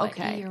 Yeah, what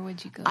year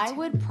would you go to? I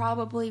would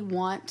probably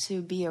want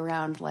to be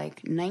around,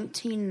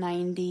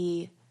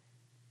 1992.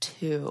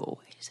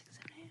 86,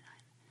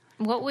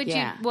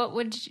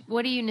 79.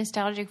 What are you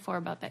nostalgic for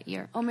about that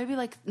year? Oh, maybe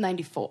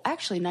 94.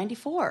 Actually,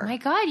 94. My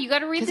God, you got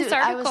to read this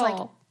article. I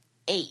was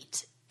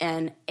 8.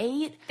 And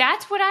 8...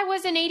 That's what I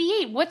was in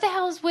 88. What the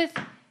hell is with...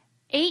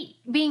 8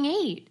 being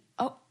 8.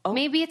 Oh,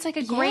 maybe it's a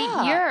great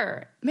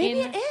year.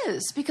 Maybe it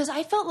is, because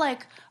I felt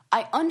like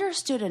I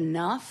understood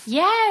enough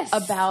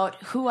about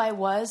who I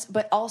was,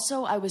 but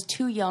also I was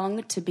too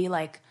young to be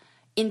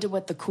into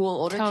what the cool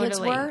older kids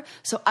were.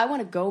 So I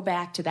want to go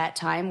back to that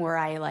time where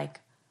I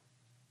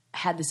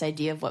had this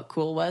idea of what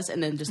cool was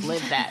and then just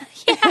live that.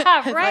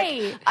 Yeah,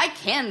 right. I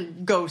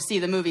can go see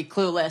the movie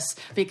Clueless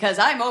because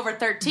I'm over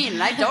 13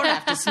 and I don't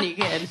have to sneak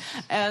in.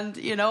 And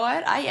you know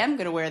what? I am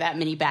going to wear that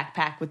mini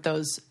backpack with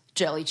those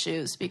jelly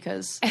shoes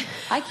because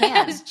I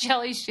can. Those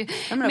jelly shoes.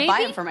 I'm going to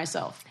buy them for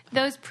myself.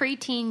 Those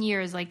preteen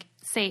years,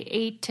 say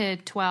 8 to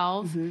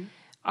 12,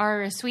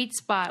 are a sweet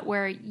spot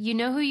where you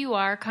know who you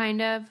are,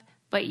 kind of,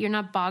 but you're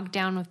not bogged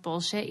down with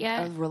bullshit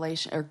yet.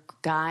 Or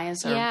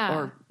guys,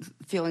 or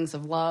feelings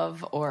of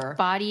love, or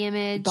body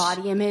image.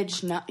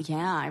 No,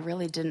 I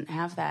really didn't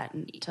have that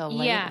until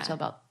late, until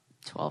about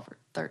 12 or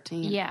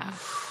 13. Yeah.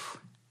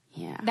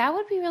 Yeah. That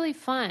would be really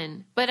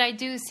fun. But I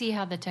do see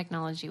how the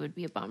technology would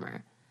be a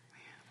bummer.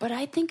 But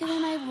I think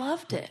then I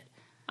loved it.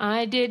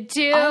 I did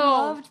too. I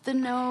loved the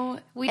no.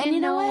 We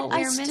didn't know what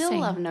we were still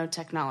love no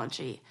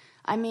technology.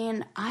 I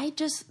mean,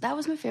 that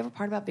was my favorite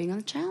part about being on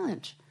the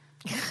challenge.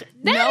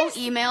 No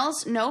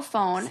emails, no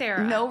phone,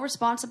 Sarah. no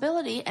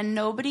responsibility, and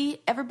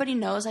everybody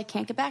knows I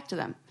can't get back to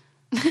them.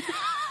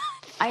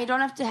 I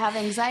don't have to have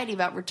anxiety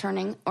about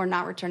returning or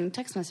not returning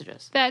text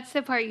messages. That's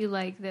the part you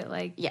like,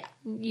 that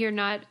you're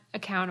not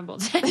accountable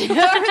to.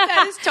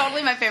 That is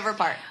totally my favorite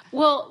part.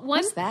 Well,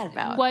 what's that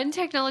about? One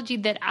technology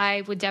that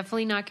I would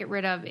definitely not get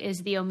rid of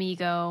is the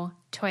Omigo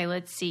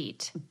toilet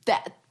seat.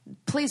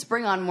 Please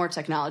bring on more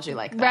technology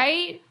like that.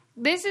 Right?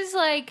 This is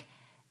like,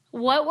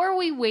 what were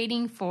we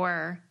waiting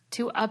for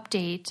to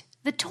update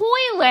the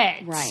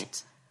toilet?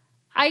 Right.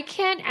 I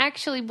can't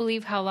actually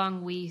believe how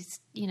long we,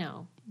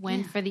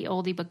 went for the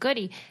oldie but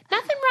goodie.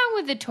 Nothing wrong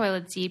with the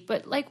toilet seat,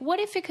 but what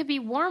if it could be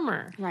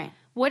warmer? Right.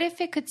 What if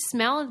it could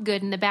smell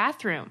good in the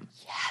bathroom?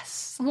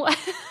 Yes.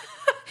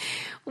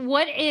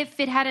 What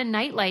if it had a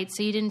nightlight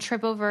so you didn't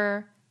trip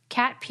over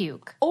cat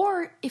puke?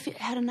 Or if it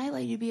had a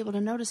nightlight, you'd be able to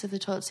notice if the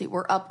toilet seat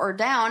were up or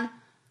down.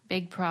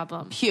 Big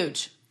problem.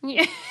 Huge.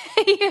 Huge.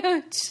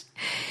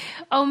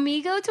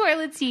 Omigo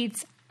toilet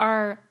seats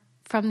are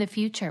from the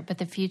future, but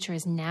the future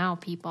is now,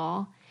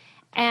 people.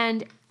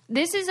 And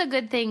this is a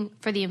good thing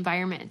for the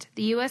environment.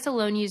 The U.S.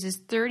 alone uses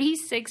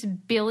 36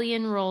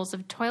 billion rolls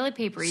of toilet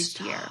paper each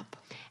year.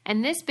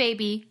 And this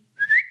baby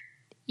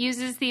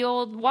uses the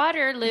old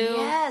Waterloo.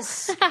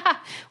 Yes.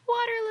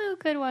 Waterloo,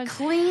 good one.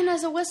 Clean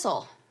as a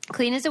whistle.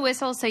 Clean as a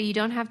whistle, so you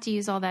don't have to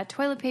use all that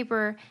toilet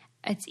paper.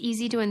 It's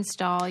easy to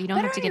install. You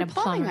don't have to get a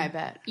plumber. I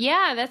bet.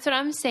 Yeah, that's what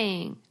I'm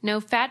saying. No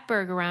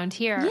Fatberg around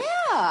here.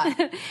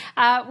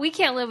 Yeah. We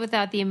can't live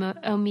without the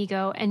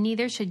Omigo, and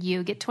neither should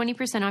you. Get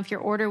 20% off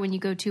your order when you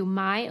go to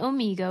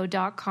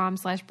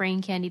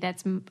myomigo.com/braincandy.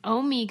 That's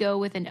Omigo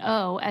with an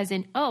O, as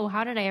in, oh,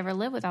 how did I ever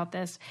live without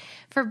this?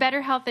 For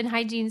better health and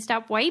hygiene,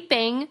 stop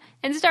wiping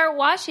and start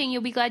washing.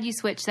 You'll be glad you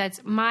switched.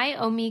 That's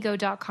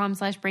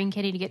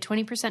myomigo.com/braincandy to get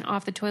 20%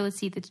 off the toilet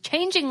seat that's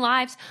changing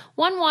lives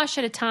one wash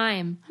at a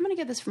time. I'm going to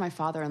get this for my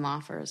father-in-law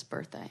for his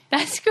birthday.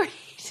 That's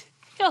great.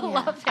 He'll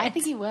love it. I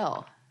think he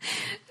will.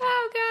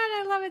 Oh, God,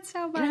 I love it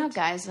so much. You know how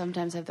guys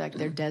sometimes have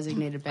their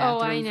designated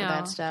bathroom for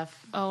that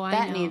stuff? Oh, I know.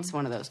 That needs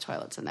one of those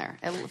toilets in there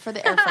for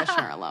the air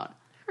freshener alone.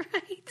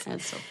 Right.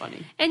 That's so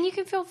funny. And you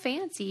can feel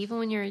fancy even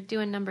when you're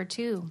doing number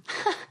 2.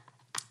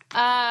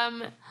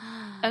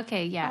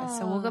 Okay, yeah,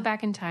 so we'll go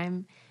back in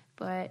time,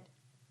 but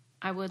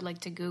I would like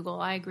to Google.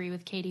 I agree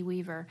with Katie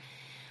Weaver.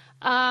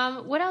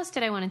 What else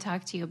did I want to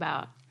talk to you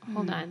about?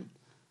 Hold on.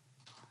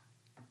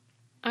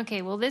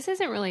 Okay, well, this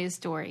isn't really a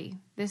story.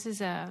 This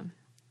is a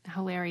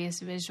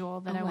hilarious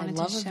visual that I wanted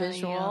to show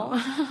visual.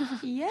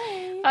 you.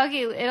 Yay.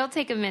 Okay, it'll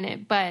take a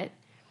minute, but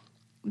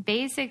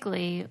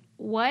basically,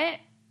 I'm going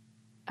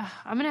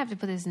to have to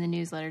put this in the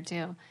newsletter,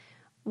 too.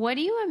 What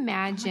do you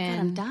imagine? Oh my God,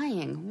 I'm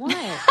dying. What?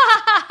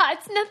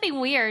 It's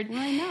nothing weird.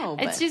 I know,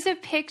 but... It's just a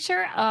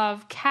picture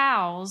of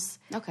cows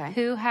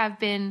who have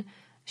been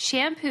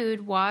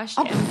shampooed, washed,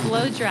 and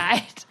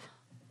blow-dried.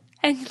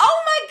 And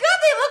oh, my God,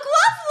 they look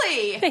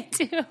lovely! They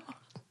do.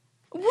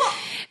 What?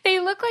 They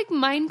look like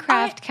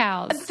Minecraft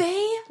cows.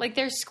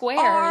 They're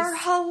squares. Are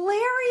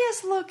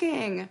hilarious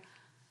looking.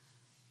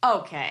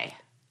 Okay,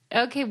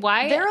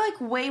 why? They're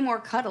way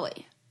more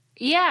cuddly.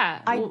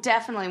 Yeah. I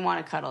definitely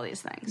want to cuddle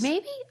these things.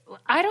 Maybe.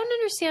 I don't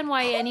understand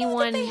why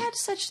anyone... they had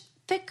such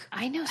thick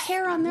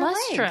hair on their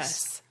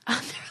legs. On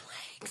their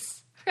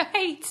legs.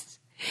 Right.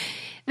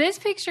 This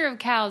picture of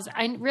cows,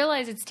 I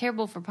realize it's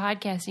terrible for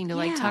podcasting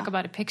to talk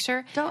about a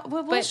picture.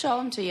 We'll show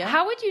them to you.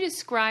 How would you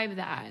describe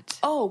that?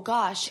 Oh,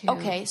 gosh.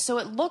 Okay, so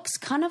it looks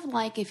kind of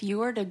like if you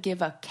were to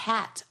give a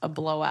cat a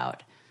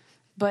blowout,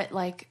 but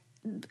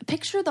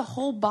picture the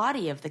whole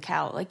body of the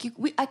cow. I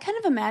kind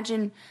of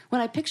imagine,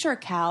 when I picture a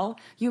cow,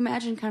 you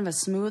imagine kind of a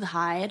smooth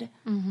hide,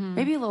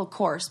 maybe a little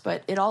coarse,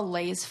 but it all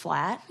lays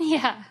flat.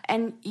 Yeah.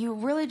 And you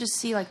really just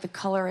see the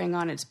coloring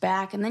on its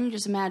back, and then you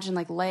just imagine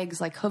legs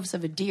like hooves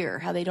of a deer,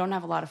 how they don't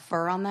have a lot of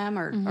fur on them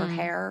or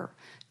hair.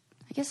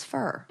 I guess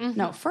fur.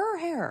 No, fur or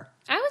hair?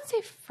 I would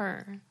say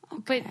fur.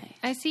 Okay.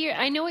 But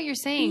I know what you're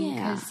saying,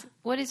 because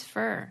what is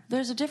fur?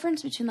 There's a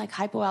difference between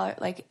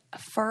hypoallergenic,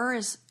 fur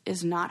is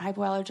not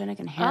hypoallergenic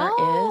and hair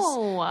is.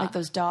 Like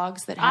those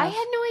dogs that have. I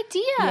had no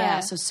idea. Yeah,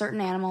 so certain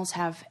animals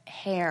have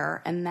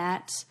hair, and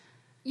that's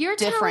you're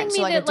different.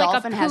 Telling me So that a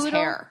dolphin has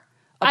hair.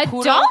 A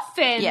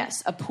dolphin?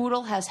 Yes, a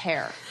poodle has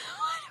hair.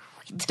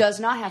 Does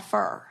not have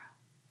fur.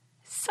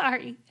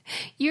 Sorry.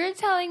 You're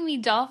telling me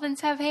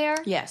dolphins have hair?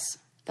 Yes.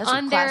 That's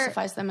what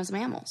classifies them as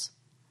mammals.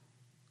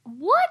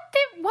 What?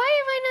 Why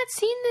have I not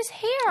seen this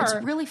hair? It's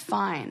really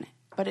fine,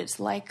 but it's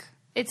like...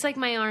 It's like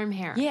my arm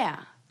hair. Yeah.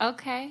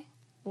 Okay.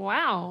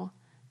 Wow.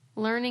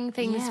 Learning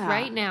things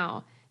right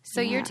now. So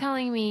you're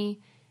telling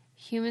me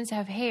humans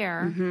have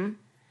hair. Mm-hmm.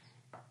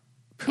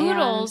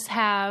 Poodles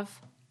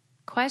have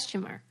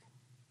question mark.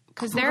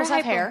 Because poodles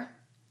have hair.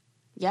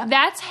 Yeah.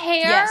 That's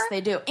hair? Yes,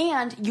 they do.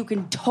 And you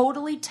can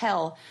totally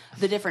tell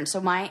the difference.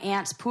 So my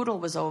aunt's poodle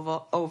was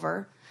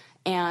over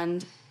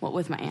and... Well,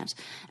 with my aunt.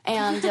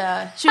 And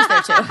she was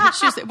there, too.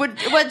 She was there.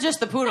 Well, just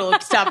the poodle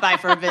stopped by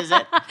for a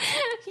visit.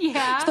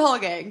 Yeah. It's the whole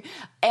gang.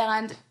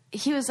 And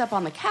he was up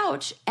on the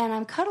couch, and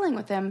I'm cuddling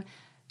with him.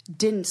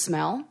 Didn't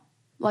smell.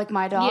 like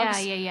my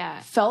dogs, Yeah.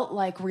 felt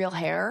like real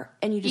hair,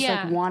 and you just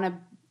like want to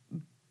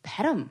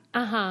pet them.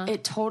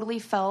 It totally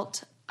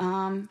felt.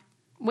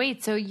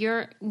 Wait, so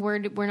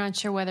we're not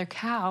sure whether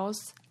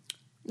cows.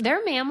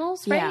 They're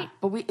mammals, right?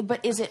 Yeah,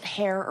 but is it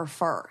hair or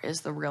fur?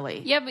 Is the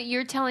really? Yeah, but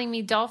you're telling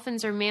me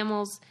dolphins are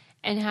mammals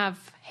and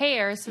have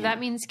hair, so that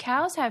means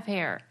cows have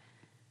hair,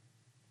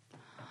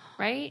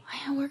 right?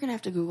 We're gonna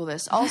have to Google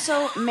this.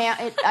 Also,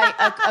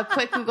 a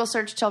quick Google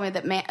search told me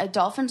that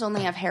dolphins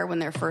only have hair when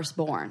they're first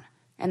born,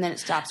 and then it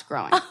stops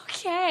growing.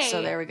 Okay,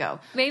 so there we go.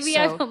 Maybe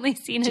I've only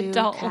seen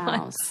adult cows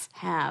ones.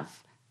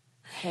 Have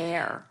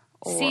hair.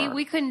 See,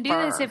 we couldn't do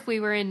this if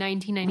we were in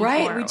 1994.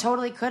 Right, we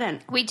totally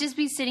couldn't. We'd just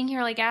be sitting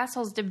here like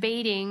assholes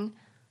debating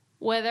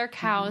whether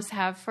cows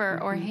have fur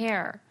or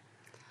hair.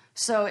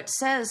 So it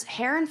says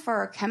hair and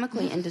fur are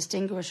chemically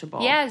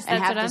indistinguishable. Yes, that's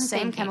and have what I'm the same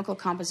thinking. chemical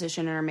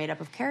composition and are made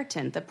up of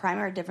keratin. The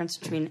primary difference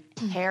between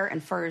hair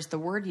and fur is the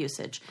word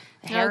usage.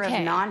 The hair of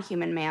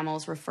non-human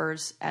mammals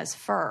refers as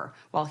fur,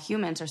 while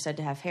humans are said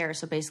to have hair.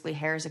 So basically,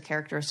 hair is a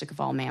characteristic of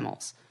all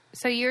mammals.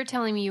 So you're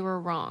telling me you were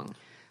wrong.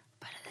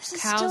 But this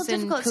is Cows still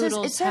difficult. and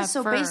poodles it says so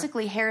have fur.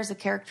 basically hair is a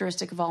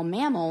characteristic of all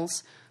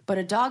mammals, but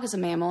a dog is a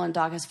mammal and a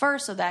dog has fur,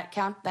 so that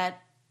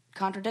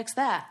contradicts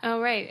that. Oh,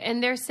 right.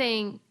 And they're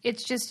saying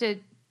it's just a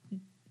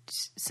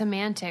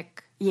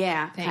semantic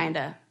Yeah, thing. kind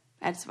of.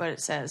 That's what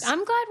it says.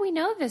 I'm glad we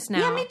know this now.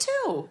 Yeah, me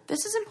too.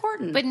 This is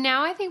important. But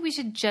now I think we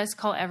should just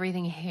call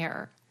everything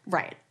hair.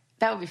 Right.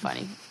 That would be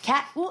funny.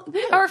 Cat, well,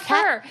 Or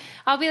fur.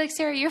 I'll be like,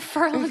 Sarah, your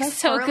fur looks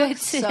so good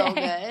today. So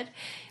good.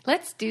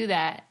 Let's do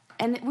that.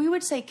 And we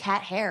would say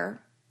cat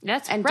hair.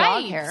 That's and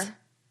right. dog hair.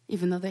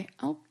 Even though they...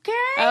 Okay.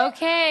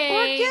 Okay.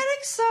 We're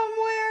getting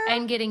somewhere.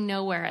 And getting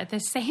nowhere at the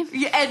same time.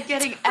 Yeah, and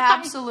getting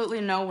absolutely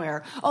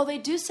nowhere. Oh, they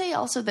do say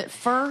also that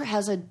fur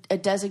has a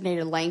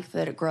designated length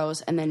that it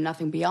grows and then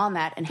nothing beyond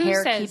that. And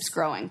hair keeps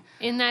growing.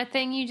 In that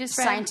thing you just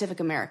read?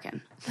 Scientific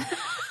American.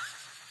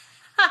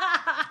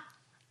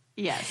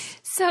 Yes.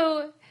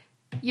 So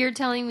you're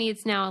telling me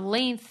it's now a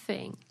length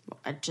thing.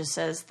 It just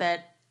says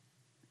that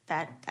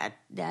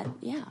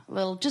yeah,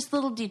 little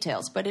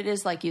details, but it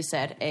is, like you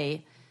said,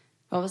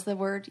 what was the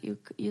word you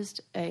used?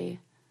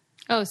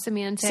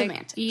 Semantic.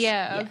 Semantics.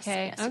 Yeah. Yes,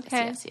 Okay.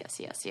 yes,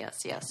 Okay.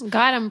 Yes.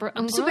 God,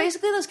 I'm So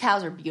basically, those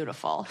cows are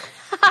beautiful.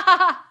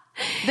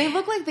 They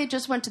look like they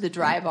just went to the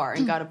dry bar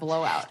and got a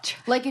blowout.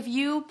 Like if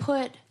you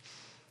put,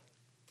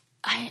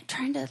 I'm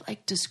trying to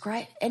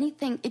describe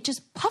anything. It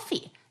just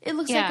puffy. It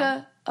looks like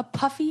a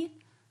puffy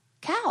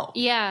cow.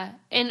 Yeah,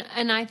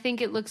 and I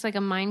think it looks like a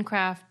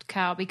Minecraft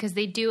cow because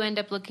they do end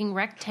up looking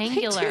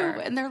rectangular. They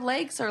do, and their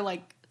legs are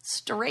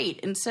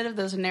straight instead of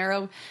those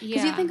narrow.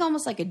 Because you think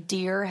almost like a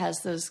deer has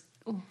those.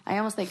 I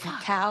almost think a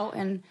cow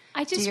and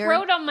I just deer.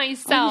 wrote on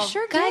myself. Oh, you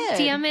sure God did.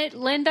 damn it,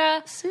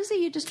 Linda. Susie,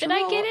 you just Did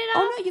I get it off?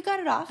 Oh no, you got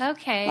it off.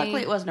 Okay.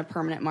 Luckily, it wasn't a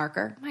permanent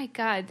marker. My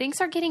God,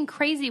 things are getting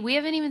crazy. We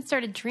haven't even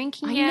started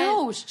drinking I yet.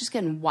 know. She's just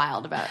getting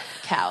wild about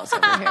cows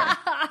over here.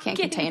 Can't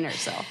contain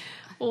herself.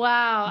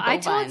 Wow. I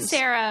told Bovines.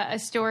 Sarah a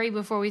story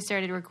before we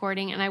started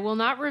recording, and I will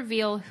not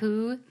reveal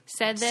who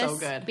said this So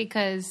good.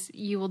 because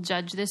you will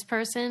judge this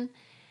person.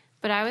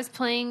 But I was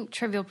playing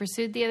Trivial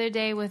Pursuit the other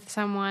day with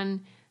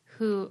someone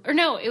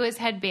it was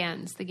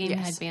Headbands, the game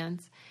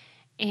Headbands.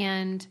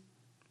 And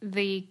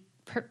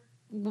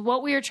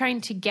what we were trying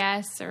to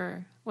guess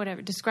or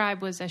whatever,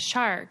 describe was a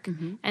shark.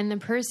 Mm-hmm. And the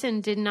person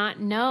did not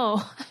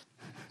know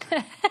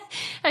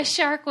a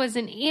shark was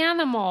an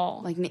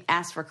animal.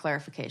 Ask for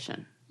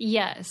clarification.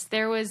 Yes,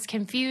 there was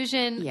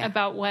confusion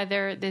about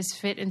whether this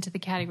fit into the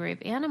category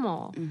of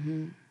animal.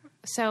 Mm-hmm.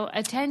 So,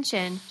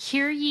 attention,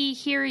 hear ye,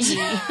 hear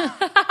ye.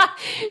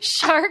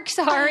 Sharks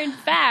are, in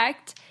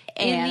fact,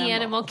 in the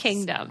animal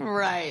kingdom.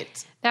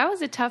 Right. That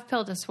was a tough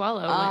pill to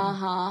swallow.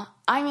 Uh-huh.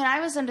 I mean,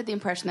 I was under the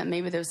impression that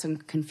maybe there was some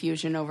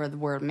confusion over the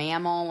word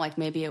mammal.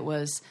 Maybe it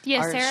was,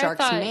 are Sarah sharks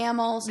thought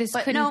mammals? this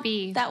but couldn't no,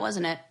 be. That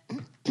wasn't it.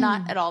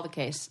 Not at all the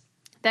case.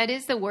 That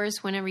is the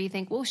worst whenever you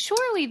think, well,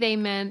 surely they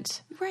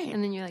meant... Right.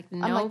 And then you're like,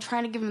 no. I'm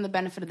trying to give them the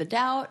benefit of the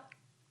doubt.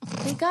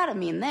 They got to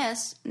mean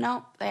this.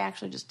 Nope, they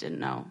actually just didn't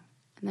know.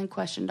 And then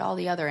questioned all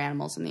the other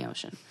animals in the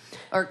ocean.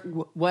 Or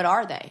what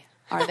are they?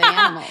 Are they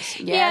animals?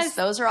 Yes,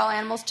 those are all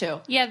animals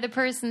too. Yeah, the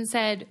person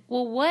said,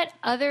 well, what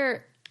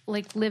other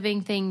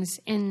living things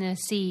in the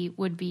sea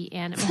would be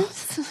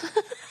animals?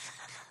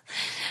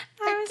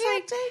 I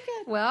can't take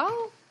it.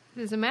 Well,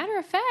 as a matter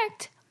of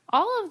fact,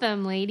 all of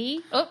them,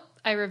 lady. Oh,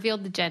 I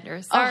revealed the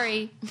gender.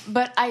 Sorry.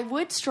 But I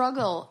would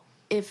struggle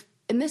if,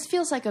 and this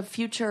feels like a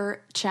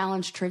future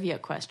challenge trivia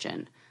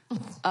question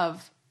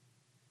of,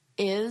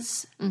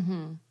 is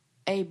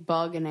a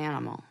bug an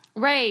animal?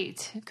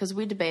 Right. Because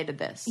we debated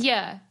this.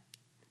 Yeah.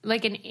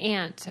 Like an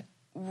ant.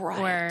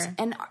 Right.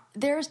 And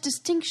there's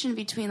distinction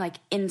between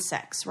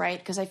insects, right?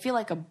 Because I feel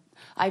like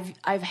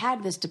I've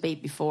had this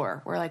debate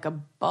before where a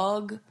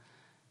bug,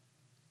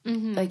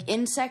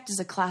 insect is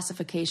a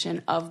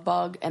classification of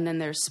bug, and then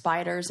there's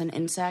spiders and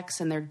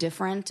insects, and they're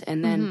different,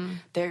 and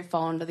then they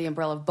fall under the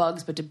umbrella of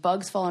bugs. But do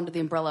bugs fall under the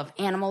umbrella of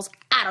animals?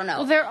 I don't know.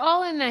 Well, they're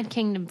all in that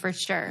kingdom for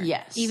sure.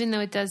 Yes. Even though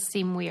it does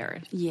seem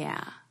weird.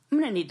 Yeah. I'm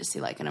going to need to see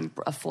like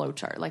a flow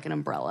chart, like an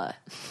umbrella,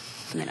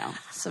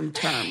 some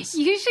terms.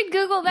 You should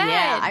Google that.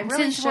 Yeah, I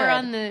really since should. We're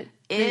on the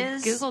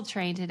Is Google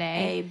train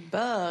today. A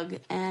bug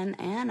an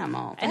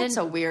animal? That's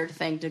a weird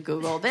thing to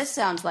Google. This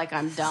sounds like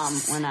I'm dumb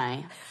when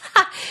I...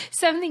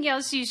 Something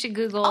else you should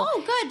Google.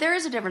 Oh, good. There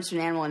is a difference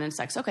between animal and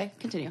insects. Okay,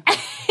 continue.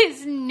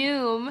 Is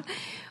Noom,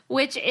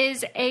 which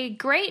is a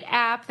great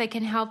app that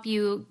can help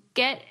you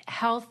get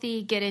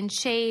healthy, get in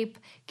shape,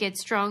 get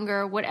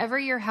stronger, whatever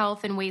your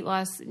health and weight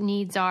loss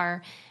needs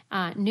are.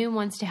 Noom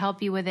wants to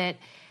help you with it.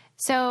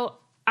 So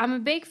I'm a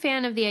big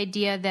fan of the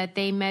idea that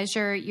they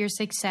measure your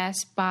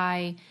success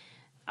by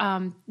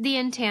the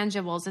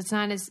intangibles. It's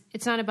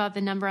not about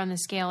the number on the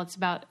scale. It's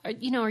about, are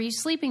you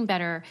sleeping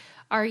better?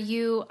 Are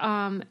you,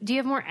 do you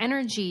have more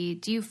energy?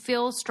 Do you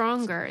feel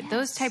stronger? Yes.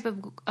 Those type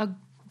of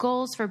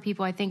goals for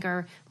people, I think,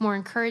 are more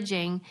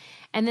encouraging.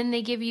 And then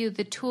they give you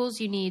the tools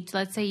you need.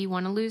 Let's say you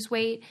want to lose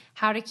weight,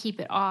 how to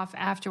keep it off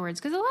afterwards.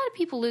 Because a lot of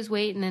people lose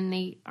weight and then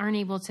they aren't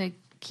able to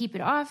keep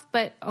it off,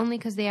 but only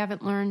because they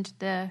haven't learned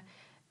the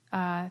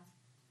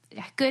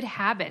good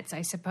habits,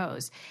 I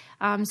suppose.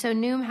 So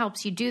Noom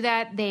helps you do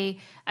that. They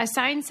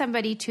assign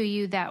somebody to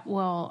you that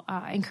will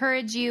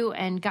encourage you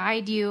and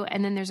guide you.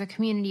 And then there's a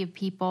community of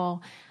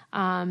people.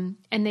 And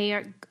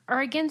they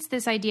are against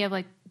this idea of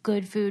like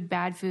good food,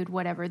 bad food,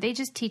 whatever. They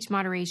just teach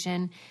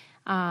moderation.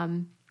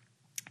 And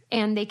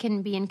they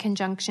can be in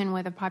conjunction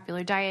with a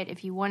popular diet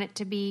if you want it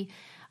to be.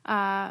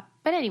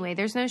 But anyway,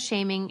 there's no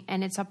shaming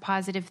and it's a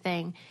positive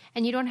thing.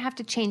 And you don't have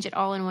to change it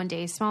all in one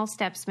day. Small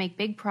steps make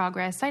big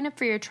progress. Sign up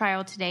for your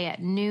trial today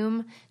at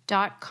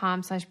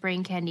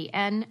noom.com/braincandy,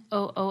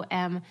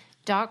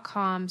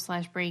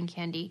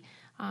 NOOM.com/braincandy.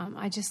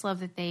 I just love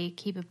that they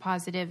keep it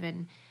positive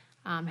and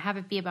have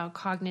it be about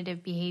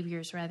cognitive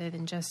behaviors rather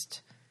than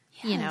just,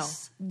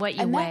 what you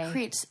weigh. And that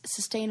creates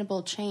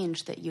sustainable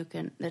change that you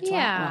can,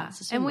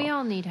 that's and we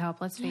all need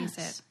help, let's face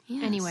it.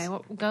 Yes. Anyway,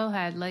 go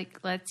ahead.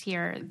 Let's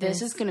hear this.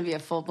 This is going to be a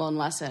full-blown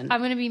lesson. I'm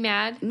going to be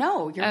mad?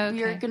 No,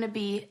 you're going to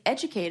be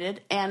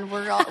educated, and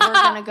we're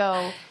going to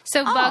go...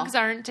 So bugs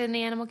aren't in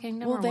the animal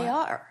kingdom? Well, they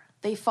are.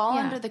 They fall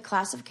Yeah. under the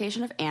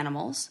classification of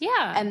animals.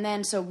 Yeah. And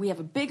then, so we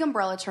have a big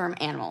umbrella term,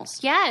 animals.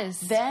 Yes.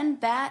 Then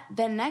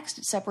next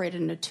it's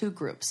separated into two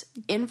groups,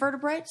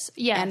 invertebrates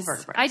and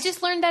vertebrates. I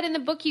just learned that in the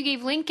book you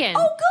gave Lincoln.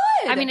 Oh,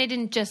 good. I mean, I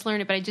didn't just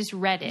learn it, but I just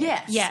read it.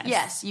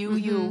 Yes.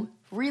 You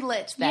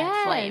relit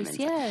that flame.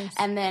 Yes.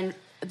 And then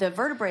the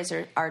vertebrates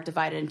are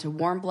divided into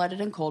warm-blooded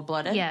and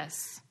cold-blooded.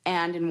 Yes.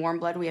 And in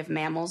warm-blood, we have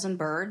mammals and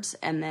birds,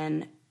 and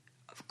then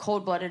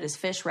cold-blooded is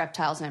fish,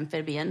 reptiles, and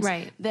amphibians.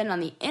 Right. Then on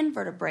the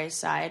invertebrate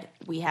side,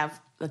 we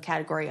have the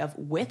category of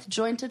with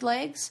jointed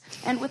legs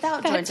and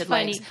without jointed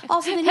legs.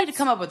 Also, they need to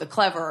come up with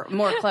a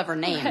more clever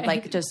name,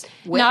 like just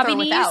with Knobby or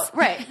knees? without.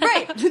 Right.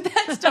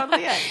 That's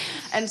totally it.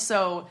 And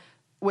so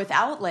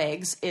without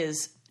legs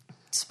is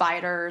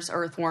spiders,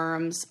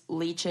 earthworms,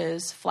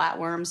 leeches,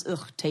 flatworms,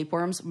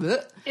 tapeworms.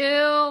 Blech. Ew,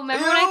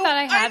 remember when I thought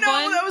I had know,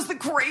 one? that was the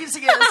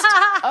craziest.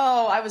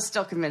 Oh, I was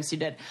still convinced you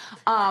did.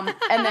 And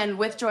then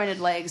with jointed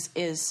legs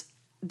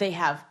they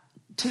have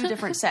two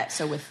different sets.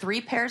 So with 3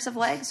 pairs of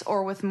legs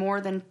or with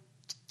more than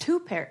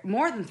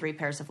 3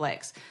 pairs of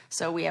legs.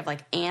 So we have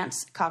like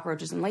ants,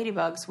 cockroaches, and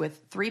ladybugs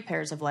with 3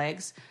 pairs of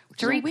legs.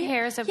 3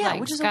 pairs of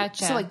legs. Which is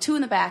gotcha. So like 2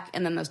 in the back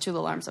and then those 2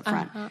 little arms up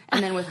front.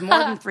 And then with more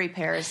than 3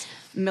 pairs,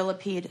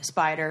 millipede,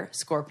 spider,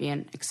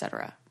 scorpion,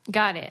 etc.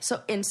 Got it.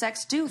 So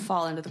insects do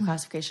fall into the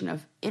classification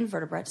of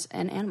invertebrates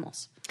and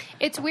animals.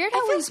 It's weird.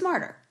 I feel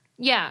smarter.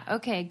 Yeah,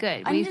 okay,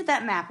 good. I needed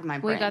that map in my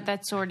brain. We got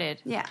that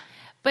sorted. Yeah.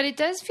 But it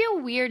does feel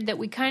weird that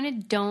we kind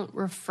of don't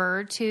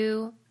refer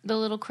to the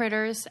little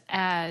critters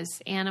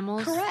as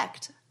animals.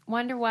 Correct.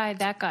 Wonder why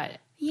that got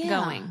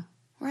going.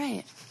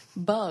 Right.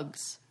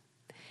 Bugs.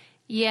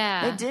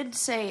 Yeah. It did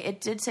say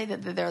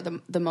that they're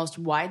the most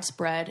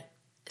widespread,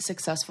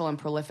 successful, and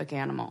prolific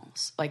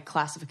animals, like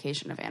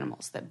classification of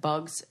animals. That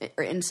bugs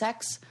or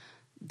insects,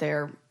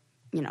 they're,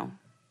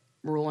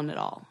 ruling it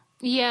all.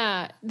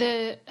 Yeah.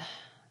 The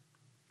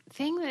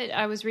thing that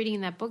I was reading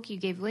in that book you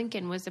gave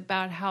Lincoln was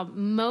about how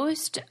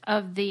most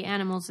of the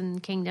animals in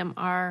the kingdom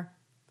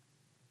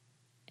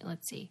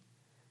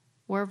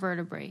were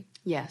vertebrate.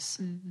 Yes.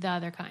 The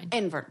other kind.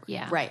 Invertebrate.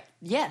 Yeah. Right.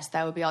 Yes,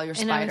 that would be all your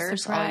And I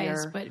was spiders.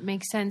 surprised, but it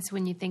makes sense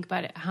when you think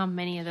about it, how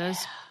many of those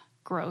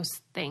gross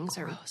things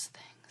are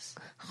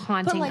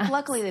haunting But us.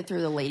 luckily they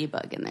threw the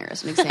ladybug in there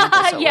as an example,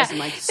 so it wasn't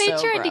they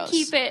so tried gross. to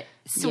keep it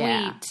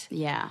sweet.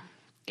 Yeah.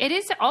 It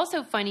is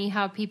also funny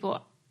how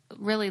people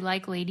really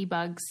like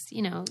ladybugs.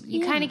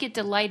 You kind of get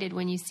delighted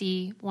when you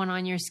see one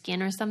on your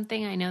skin or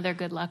something. I know they're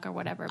good luck or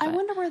whatever. But I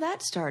wonder where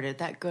that started,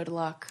 that good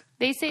luck.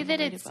 They say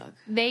that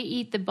they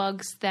eat the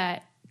bugs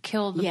that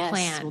kill the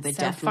plants. Well, they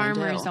so definitely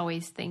farmers do.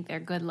 always think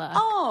they're good luck.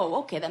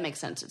 Oh, okay, that makes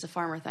sense. It's a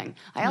farmer thing.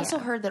 I also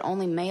heard that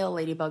only male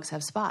ladybugs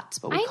have spots,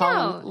 but we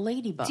call them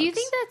ladybugs. Do you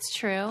think that's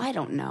true? I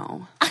don't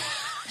know.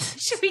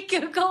 Should we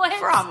Google it?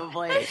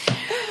 Probably.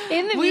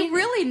 We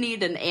really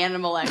need an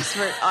animal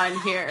expert on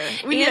here.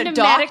 We need a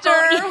doctor.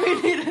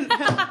 We need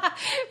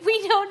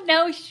we don't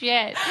know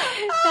shit.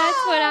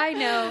 That's what I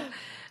know.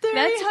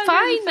 That's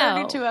fine,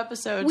 though. 332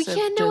 episodes. We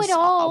can't know it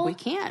all. We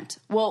can't.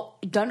 Well,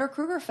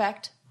 Dunder-Kruger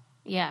effect.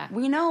 Yeah.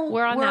 We know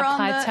we're on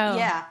that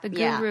plateau. The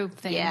guru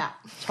thing. Yeah,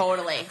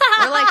 totally.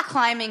 We're like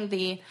climbing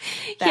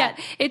Yeah,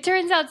 it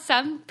turns out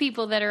some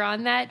people that are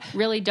on that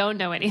really don't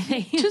know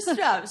anything. Just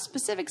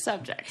specific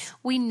subjects.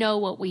 We know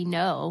what we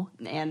know.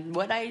 And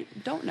what I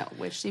don't know,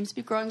 which seems to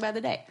be growing by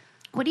the day.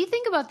 What do you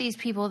think about these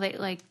people that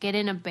like get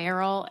in a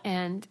barrel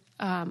and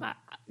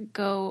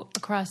go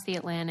across the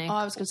Atlantic? Oh,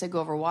 I was going to say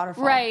go over a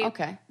waterfall. Right.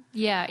 Okay.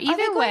 Yeah, Are they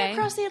either going way.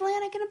 across the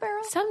Atlantic in a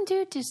barrel? Some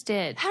dude just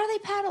did. How are they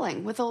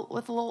paddling? With a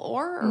little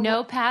oar? Or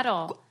No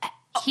paddle.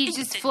 He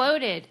just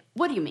floated.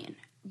 What do you mean?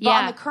 Yeah.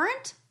 On the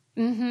current?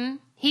 Mm-hmm.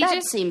 He That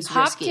just seems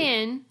hopped risky.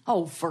 in.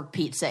 Oh, for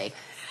Pete's sake.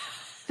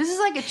 This is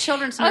like a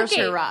children's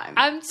nursery rhyme.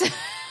 I'm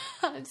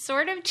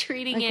sort of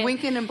treating like it.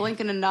 winking and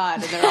blinking and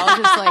nod, and they're all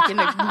just like in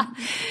a...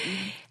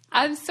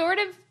 I'm sort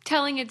of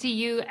telling it to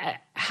you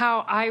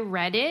how I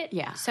read it.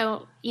 Yeah.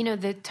 So,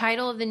 the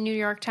title of the New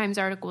York Times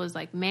article is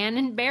like, Man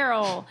in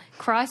Barrel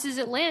crosses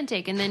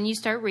Atlantic. And then you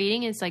start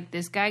reading, it's like,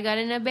 this guy got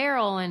in a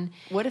barrel. And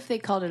What if they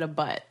called it a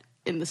butt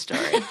in the story?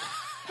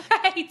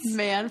 right.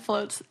 Man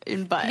floats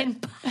in butt. In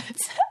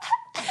butts.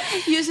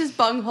 Uses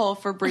bunghole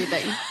for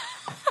breathing.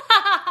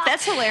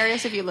 That's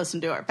hilarious if you listen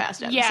to our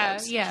past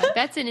episodes. Yeah.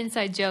 That's an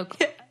inside joke.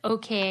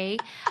 Okay.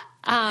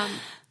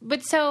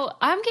 But so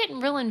I'm getting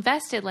real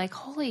invested, like,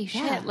 holy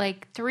shit, Yeah.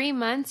 like 3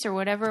 months or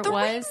whatever it 3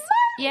 was. months?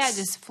 Yeah,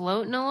 just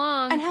floating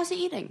along. And how's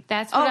he eating?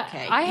 That's what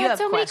okay. I you had have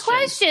so many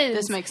questions.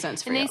 This makes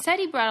sense for and you. they said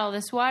he brought all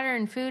this water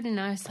and food, and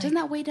I was like, Doesn't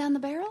that weigh down the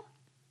barrel?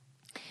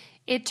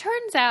 it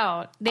turns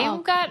out they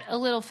got a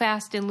little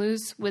fast and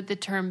loose with the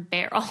term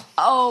barrel.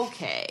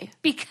 Okay.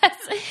 Because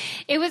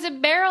it was a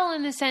barrel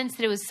in the sense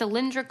that it was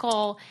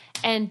cylindrical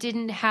and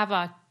didn't have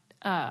a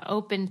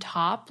open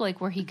top,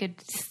 like where he could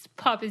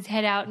pop his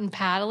head out and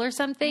paddle or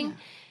something. Yeah.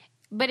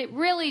 But it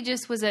really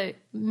just was a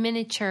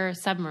miniature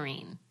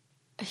submarine.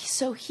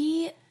 So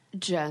he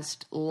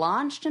just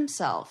launched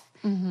himself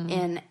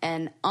in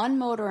an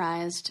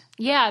unmotorized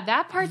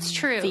that part's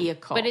true.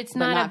 Vehicle. But it's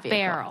not a vehicle,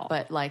 barrel.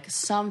 But like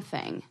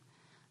something,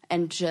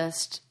 and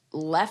just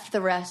left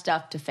the rest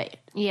up to fate.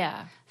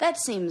 Yeah. That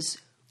seems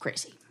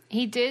crazy.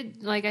 He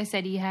did, like I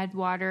said, he had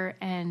water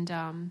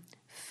and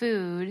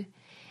food,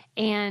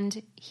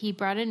 and he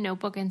brought a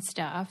notebook and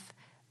stuff,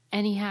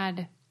 and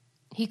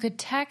he could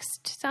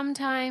text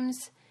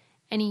sometimes,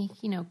 and he,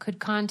 could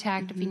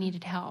contact if he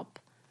needed help.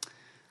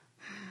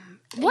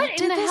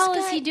 What in the hell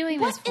is he doing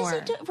this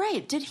for?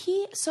 Right.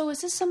 So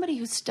is this somebody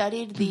who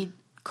studied the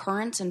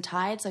currents and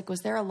tides? Like,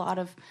 was there a lot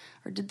of,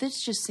 or did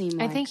this just seem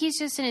like... I think he's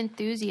just an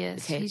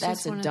enthusiast. Okay, he's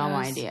that's just a dumb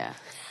idea.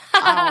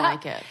 I don't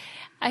like it.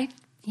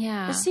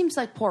 This seems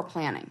like poor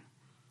planning.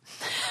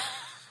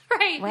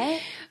 Right?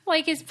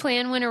 Like his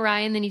plan went awry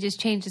and then he just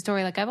changed the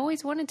story. Like, I've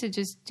always wanted to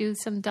just do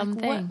some dumb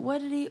thing.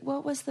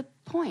 What was the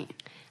point?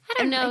 I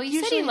don't know. He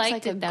said he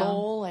liked it, though.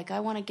 Goal, like I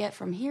want to get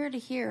from here to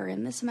here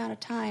in this amount of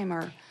time,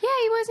 or... Yeah,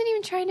 he wasn't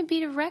even trying to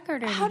beat a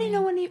record or anything. How do you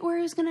know where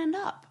he was going to end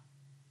up?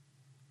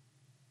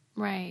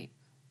 Right.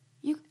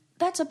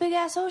 That's a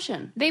big-ass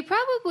ocean. They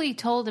probably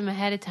told him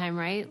ahead of time,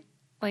 right?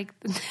 Like,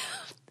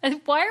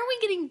 why are we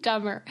getting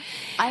dumber?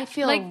 I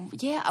feel like,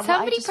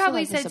 somebody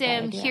probably said to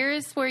him,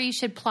 here's where you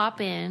should plop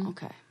in.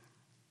 Okay.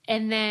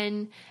 And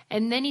then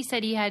he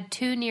said he had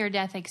 2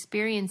 near-death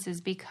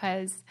experiences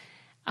because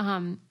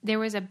there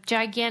was a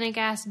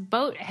gigantic-ass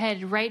boat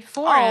headed right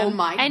for him. Oh,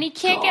 my God. And he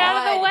can't get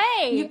out of the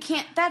way. You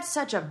can't. That's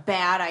such a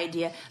bad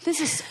idea. This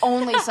is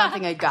only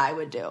something a guy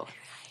would do.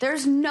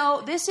 There's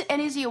no...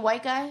 And is he a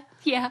white guy?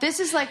 Yeah.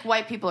 This is like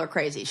white people are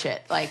crazy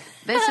shit. Like,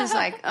 this is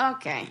like,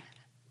 okay.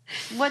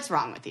 What's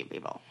wrong with you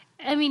people?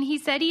 I mean, he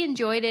said he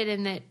enjoyed it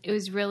and that it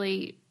was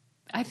really...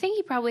 I think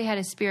he probably had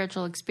a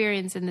spiritual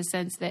experience in the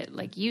sense that,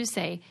 like you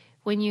say,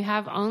 when you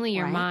have only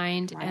your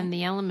mind and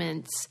the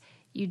elements,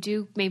 you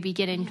do maybe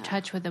get in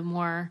touch with a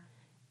more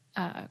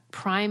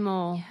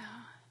primal... Yeah.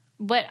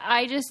 But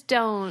I just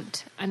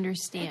don't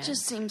understand. It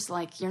just seems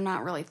like you're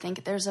not really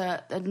thinking. There's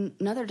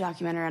another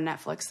documentary on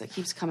Netflix that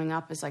keeps coming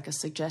up as like a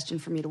suggestion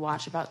for me to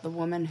watch about the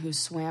woman who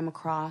swam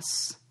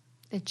across...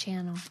 The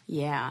channel.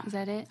 Yeah. Is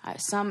that it?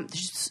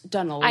 She's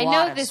done a lot of I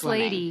know this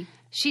swimming. lady.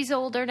 She's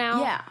older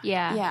now.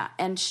 Yeah.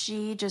 And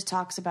she just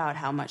talks about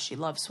how much she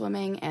loves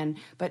swimming,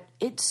 but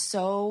it's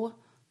so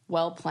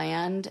well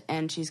planned,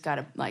 and she's got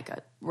a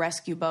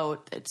rescue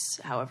boat that's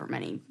however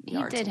many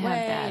yards away. He did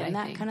have that, and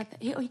that kind of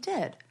thing. He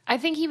did. I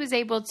think he was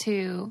able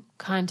to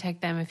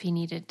contact them if he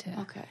needed to.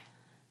 Okay.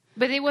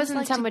 But it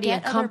wasn't somebody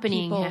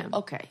accompanying him.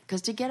 Okay.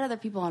 Because to get other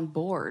people on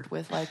board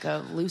with like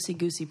a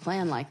loosey-goosey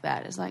plan like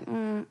that is like,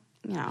 I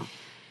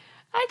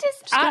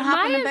just gonna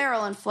hop in the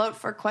barrel and float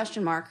for ?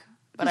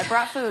 But I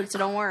brought food, so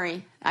don't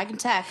worry. I can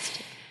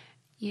text.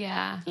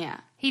 Yeah. Yeah.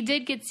 He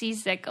did get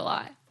seasick a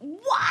lot.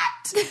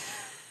 What?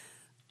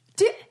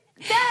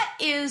 That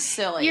is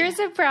silly. You're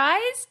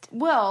surprised?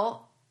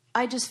 Well,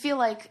 I just feel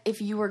like if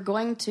you were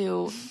going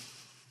to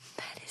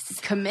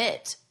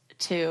commit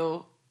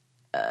to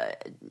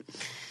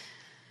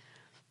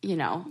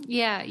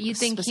Yeah, you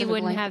think he specific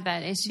wouldn't length. have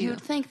that issue.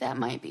 You'd think that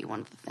might be one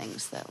of the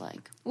things that,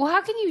 like... Well,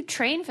 how can you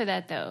train for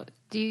that, though?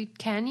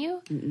 Can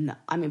you? No,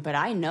 I mean, but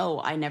I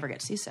know I never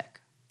get seasick.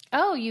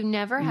 Oh, you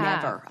never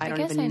have? Never. I don't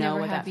guess even I know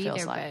never what have that feels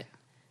either, like. But,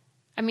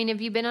 I mean,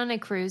 have you been on a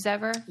cruise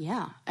ever?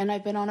 Yeah, and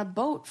I've been on a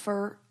boat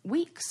for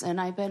weeks,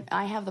 and I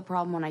have the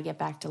problem when I get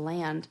back to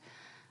land,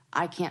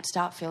 I can't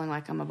stop feeling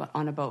like I'm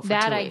on a boat for 2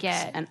 weeks. That I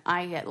get. And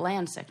I get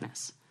land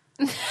sickness.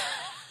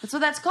 That's what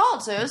that's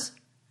called, Suze.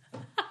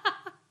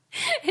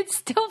 It's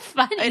still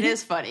funny. It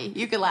is funny.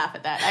 You could laugh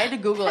at that. I had to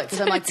Google it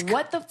because I'm like,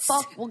 what the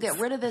fuck will get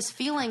rid of this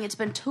feeling? It's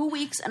been 2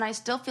 weeks and I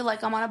still feel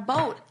like I'm on a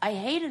boat. I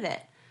hated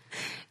it.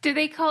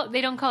 They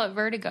don't call it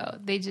vertigo.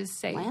 They just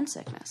say Land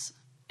sickness.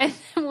 And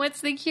what's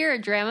the cure?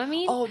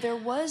 Dramamine? Oh, there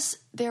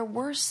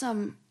were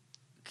some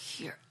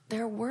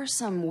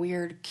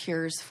weird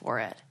cures for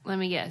it. Let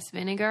me guess.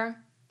 Vinegar?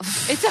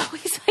 It's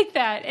always like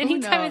that.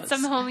 Anytime it's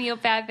some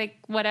homeopathic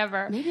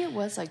whatever. Maybe it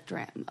was like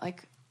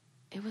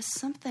it was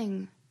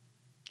something.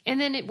 And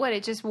then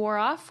it just wore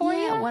off for you?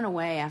 Yeah, it went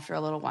away after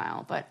a little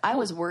while. But I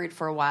was worried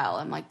for a while.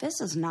 I'm like,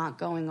 this is not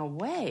going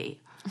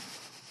away.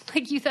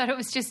 Like you thought it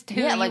was just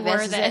who you were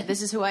this is then. it.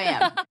 This is who I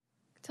am.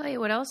 Tell you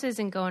what else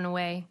isn't going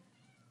away.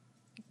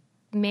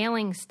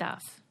 Mailing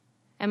stuff.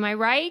 Am I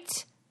right?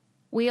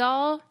 We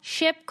all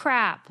ship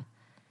crap.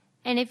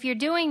 And if you're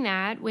doing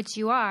that, which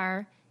you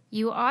are,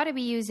 you ought to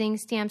be using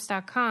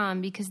Stamps.com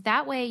because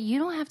that way you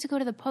don't have to go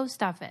to the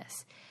post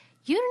office.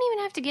 You don't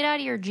even have to get out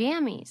of your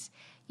jammies.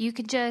 You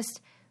could just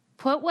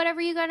put whatever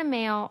you got to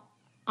mail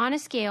on a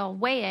scale,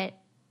 weigh it,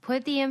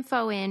 put the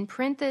info in,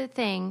 print the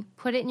thing,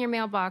 put it in your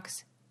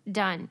mailbox,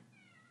 done.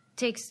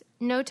 Takes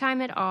no time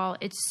at all.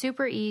 It's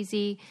super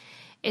easy.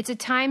 It's a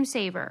time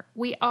saver.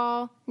 We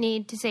all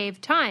need to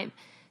save time.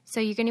 So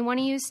you're going to want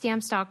to use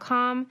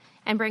Stamps.com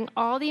and bring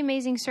all the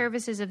amazing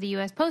services of the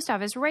U.S. Post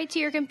Office right to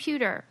your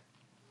computer.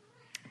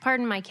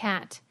 Pardon my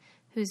cat,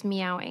 who's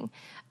meowing.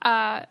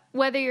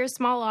 Whether you're a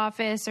small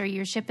office or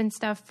you're shipping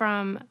stuff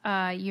from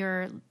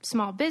your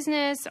small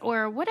business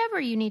or whatever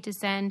you need to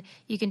send,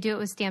 you can do it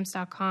with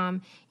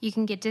Stamps.com. You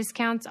can get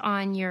discounts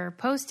on your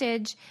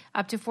postage,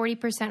 up to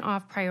 40%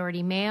 off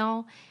priority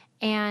mail,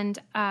 and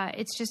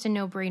it's just a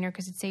no-brainer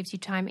because it saves you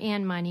time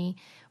and money.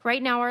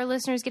 Right now, our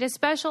listeners get a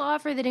special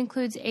offer that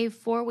includes a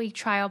 4-week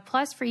trial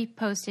plus free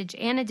postage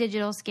and a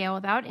digital scale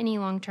without any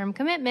long-term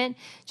commitment.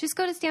 Just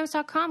go to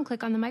Stamps.com,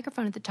 click on the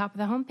microphone at the top of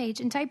the homepage,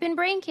 and type in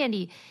Brain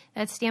Candy.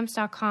 That's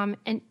Stamps.com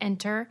and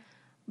enter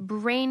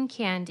Brain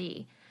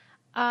Candy.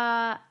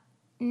 Now,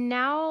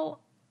 I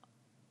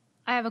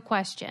have a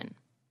question.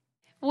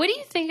 What do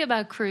you think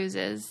about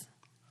cruises?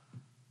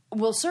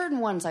 Well, certain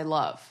ones I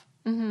love.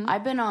 Mm-hmm.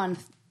 I've been on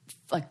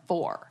like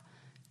 4.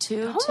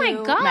 2 my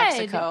to God.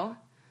 Mexico.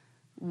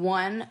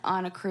 1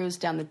 on a cruise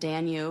down the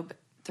Danube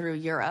through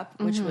Europe,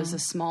 which was a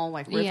small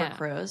river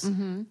cruise.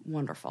 Mm-hmm.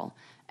 Wonderful.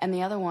 And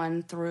the other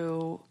one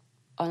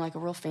on like a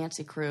real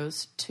fancy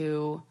cruise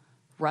to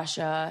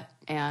Russia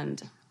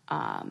and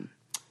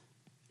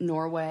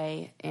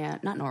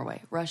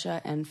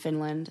Russia and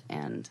Finland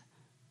and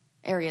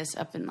areas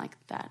up in like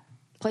that.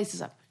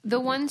 Places up. The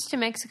ones to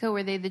Mexico,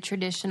 were they the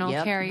traditional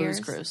carriers?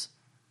 Booze cruise.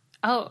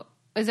 Oh,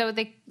 is that what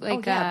they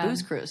like?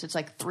 Booze cruise. It's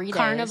like 3 days.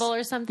 Carnival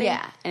or something?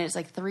 Yeah, and it's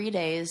like 3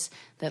 days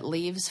that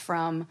leaves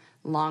from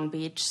Long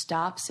Beach,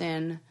 stops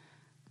in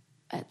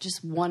at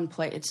just one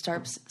place. It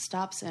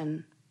stops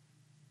in,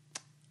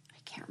 I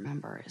can't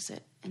remember, is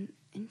it in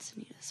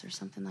Encinitas or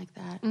something like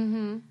that?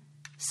 Mm-hmm.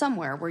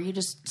 Somewhere where you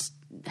just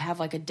have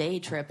like a day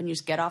trip and you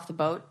just get off the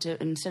boat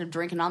instead of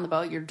drinking on the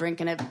boat, you're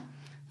drinking it,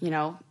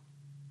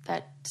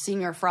 that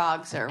Senior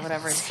Frogs or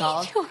whatever it's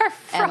called.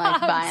 And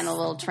like buying the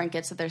little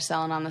trinkets that they're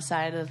selling on the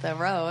side of the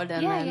road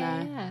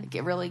and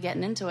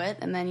getting into it.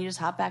 And then you just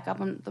hop back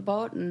up on the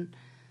boat and,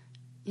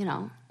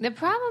 The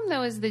problem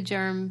though is the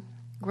germ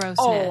grossness.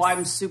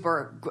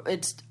 Oh,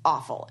 it's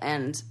awful.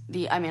 And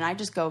I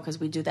just go because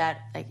we do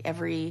that like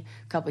every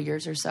couple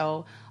years or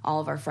so.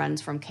 All of our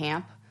friends from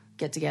camp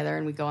get together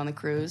and we go on the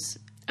cruise.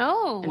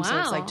 Oh, wow. And so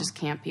it's like just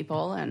camp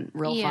people and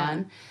real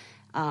fun.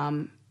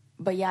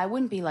 But yeah, I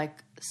wouldn't be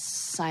like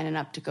signing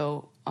up to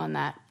go on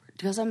that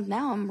because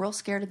I'm real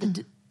scared of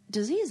the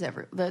disease.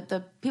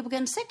 The people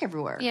getting sick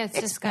everywhere. Yeah, it's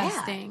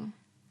disgusting. Bad.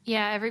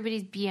 Yeah,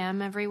 everybody's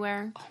BM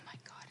everywhere. Oh my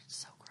God,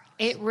 it's so gross.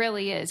 It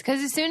really is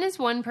because as soon as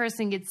one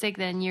person gets sick,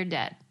 then you're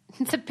dead.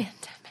 It's a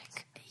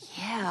pandemic.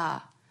 Yeah,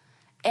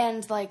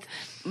 and like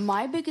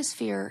my biggest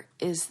fear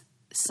is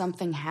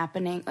something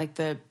happening, like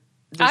the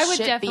I would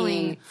ship definitely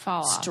being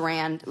fall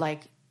off.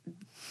 Like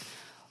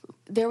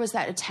there was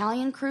that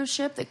Italian cruise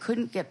ship that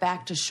couldn't get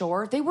back to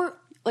shore. They were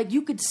like,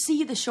 you could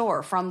see the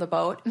shore from the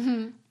boat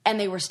and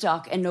they were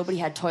stuck and nobody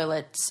had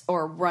toilets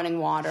or running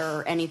water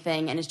or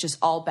anything. And it's just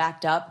all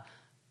backed up.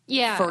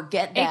 Yeah.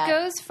 Forget that. It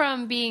goes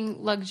from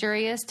being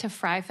luxurious to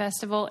Fry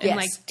Festival in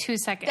like 2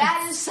 seconds.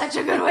 That is such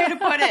a good way to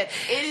put it.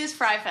 It is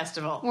Fry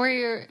Festival. Where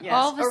you're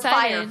all of a or sudden...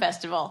 Fire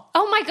Festival.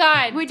 Oh my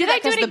God. We do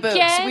that because of the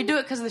boots. We do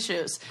it because of the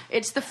shoes.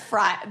 It's the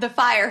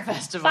Fire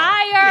Festival.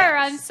 Fire!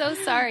 Yes. I'm so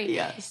sorry.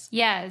 Yes.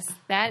 Yes,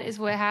 that is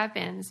what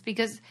happens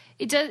because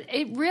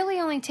it really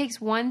only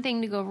takes one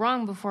thing to go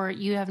wrong before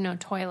you have no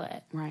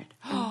toilet. Right.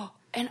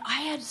 And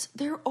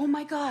oh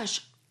my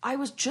gosh, I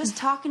was just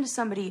talking to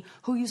somebody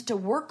who used to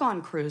work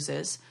on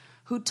cruises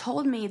who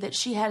told me that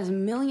she has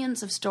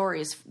millions of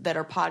stories that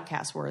are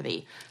podcast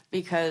worthy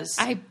because...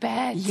 I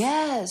bet.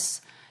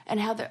 Yes. And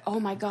how oh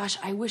my gosh,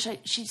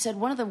 she said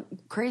one of the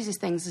craziest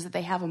things is that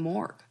they have a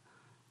morgue.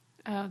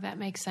 Oh, that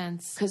makes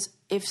sense. Because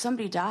if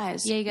somebody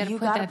dies, you got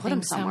to put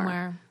them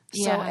somewhere.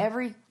 So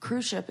every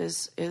cruise ship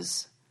is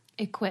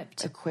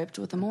equipped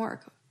with a morgue.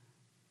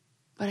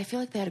 But I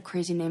feel like they had a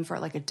crazy name for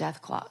it, like a death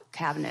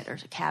cabinet or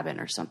a cabin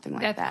or something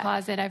like that. Death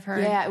closet, I've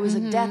heard. Yeah, it was a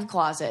death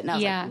closet. And I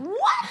was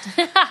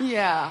like, what?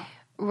 Yeah.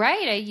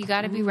 Right. You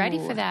got to be ready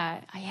for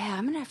that. Yeah,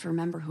 I'm going to have to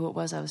remember who it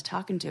was I was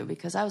talking to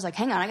because I was like,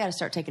 hang on, I got to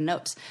start taking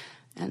notes.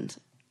 And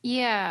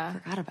I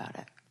forgot about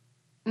it.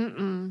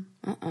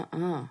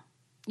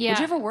 Yeah. Did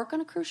you ever work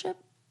on a cruise ship?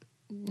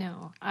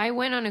 No. I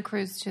went on a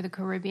cruise to the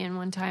Caribbean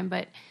one time,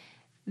 but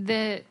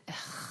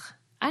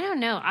I don't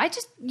know.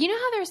 You know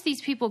how there's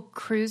these people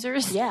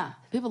cruisers? Yeah.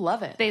 People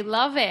love it. They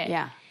love it.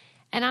 Yeah.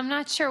 And I'm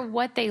not sure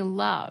what they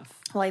love.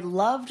 Well, I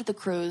loved the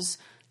cruise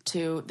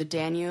to the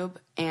Danube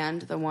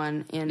and the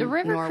one in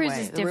Norway. The river cruise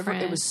is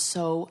different. It was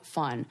so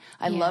fun.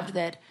 I loved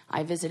that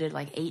I visited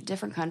like 8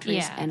 different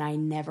countries and I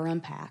never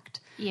unpacked.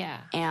 Yeah.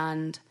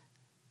 And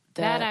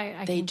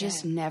they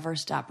just never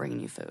stop bringing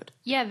you food.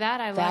 Yeah,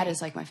 that That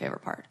is like my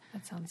favorite part.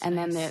 That sounds and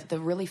nice. then the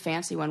really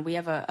fancy one, we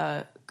have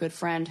a good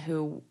friend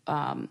who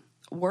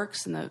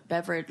works in the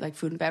beverage, like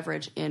food and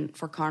beverage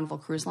for Carnival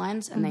Cruise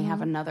Lines, and they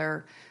have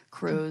another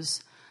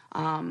cruise,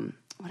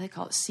 what do they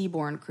call it?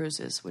 Seaborne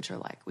cruises, which are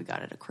like, we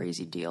got it a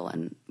crazy deal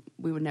and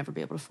we would never be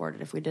able to afford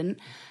it if we didn't.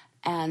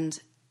 And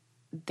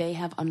they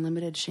have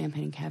unlimited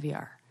champagne and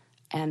caviar.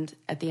 And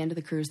at the end of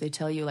the cruise, they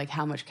tell you like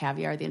how much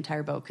caviar the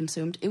entire boat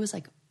consumed. It was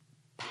like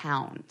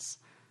pounds.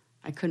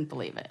 I couldn't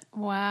believe it.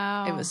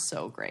 Wow. It was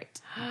so great.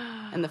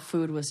 And the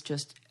food was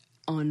just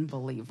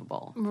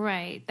unbelievable.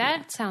 Right.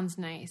 That sounds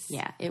nice.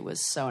 Yeah, it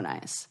was so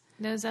nice.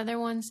 Those other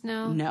ones,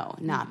 no? No,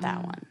 not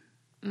that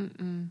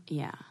one.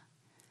 Yeah.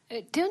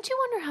 Don't you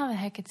wonder how the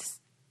heck it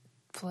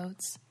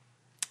floats?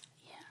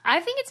 Yeah. I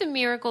think it's a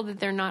miracle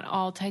that they're not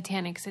all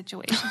Titanic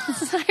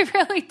situations. I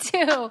really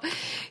do.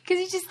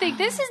 Because you just think,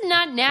 this is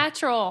not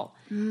natural.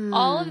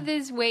 All of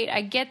this weight,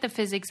 I get the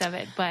physics of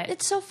it, but...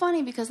 It's so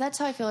funny because that's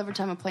how I feel every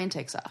time a plane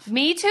takes off.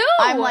 Me too.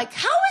 I'm like,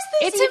 how is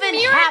this it's even a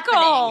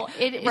miracle.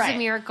 happening? It is a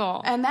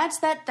miracle. And that's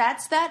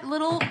that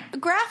little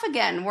graph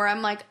again where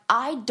I'm like,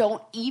 I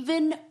don't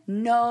even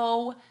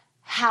know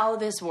how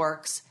this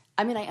works.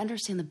 I mean, I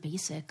understand the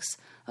basics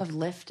of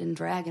lift and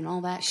drag and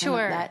all that. Sure.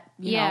 Kind of that,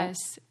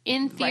 yes.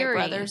 In theory.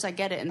 Wright brothers, I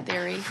get it in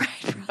theory.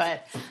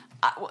 But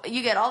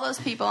you get all those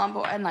people on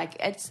board, and like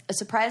it's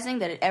surprising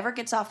that it ever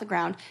gets off the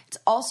ground. It's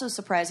also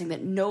surprising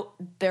that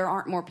there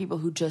aren't more people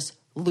who just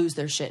lose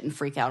their shit and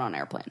freak out on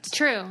airplanes.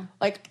 True.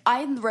 Like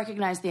I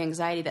recognize the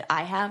anxiety that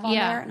I have on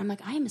there, and I'm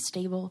like, I am a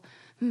stable,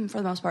 for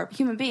the most part,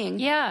 human being.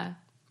 Yeah.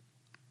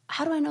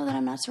 How do I know that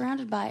I'm not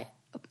surrounded by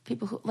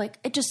people who like?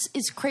 It just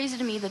is crazy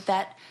to me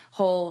that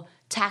whole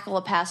tackle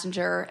a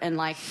passenger and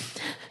like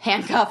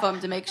handcuff them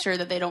to make sure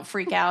that they don't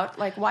freak out.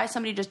 Like why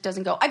somebody just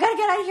doesn't go, I gotta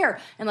get out of here,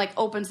 and like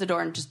opens the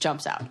door and just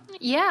jumps out.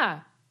 Yeah,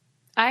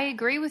 I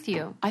agree with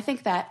you. I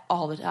think that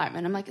all the time,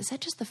 and I'm like, is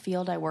that just the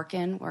field I work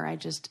in where I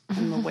just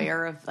am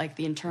aware of like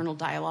the internal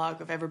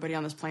dialogue of everybody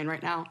on this plane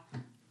right now?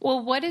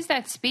 Well, what does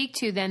that speak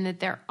to then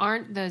that there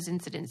aren't those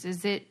incidents?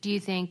 Do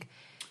you think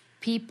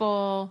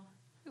people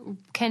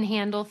can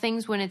handle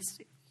things when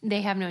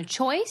they have no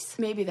choice?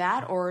 Maybe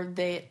that, or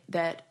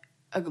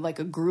like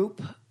a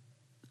group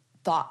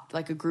thought,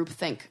 like a group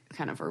think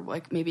kind of, or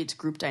like maybe it's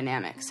group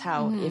dynamics.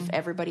 How if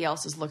everybody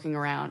else is looking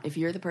around, if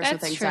you're the person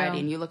with anxiety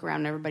and you look around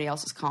and everybody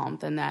else is calm,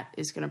 then that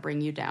is going to bring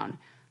you down.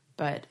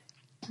 But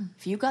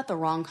if you got the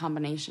wrong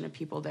combination of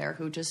people there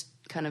who just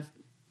kind of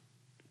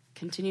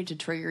continue to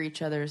trigger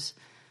each other's,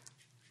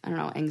 I don't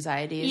know,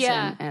 anxieties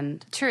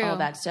and all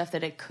that stuff,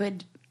 that it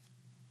could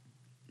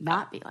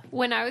not be like that.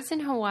 When I was in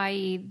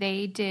Hawaii,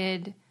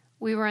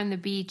 we were on the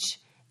beach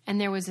and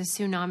there was a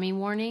tsunami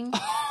warning.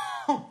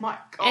 Oh my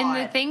God. And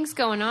the thing's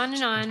going on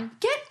and on.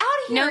 Get out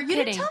of here. No you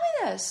kidding. Didn't tell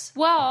me this.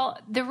 Well,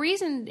 the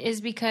reason is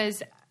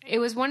because it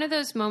was one of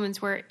those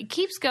moments where it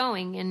keeps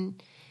going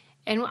and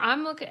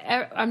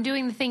I'm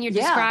doing the thing you're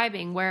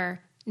describing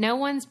where no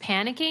one's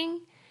panicking.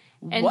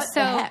 And what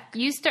the heck?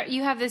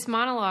 You have this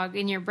monologue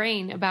in your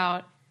brain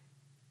about,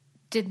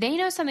 did they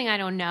know something I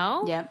don't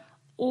know? Yep.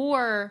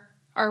 Or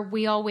are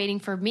we all waiting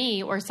for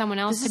me or someone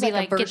else This to is be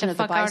like like, a get version the of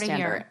the fuck out of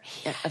bystander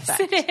here? effect.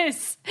 It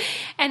is.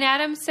 And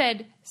Adam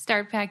said,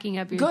 start packing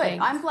up your Good.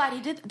 things. I'm glad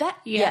he did that.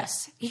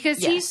 Yes.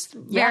 Because Yes. he's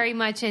very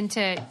much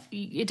into,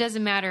 it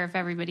doesn't matter if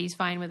everybody's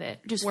fine with it.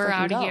 Just we're freaking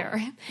out of go.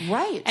 here.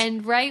 Right.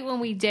 And right when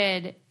we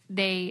did,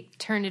 they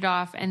turned it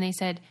off and they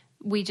said,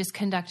 we just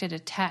conducted a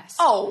test.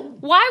 Oh.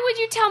 Why would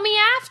you tell me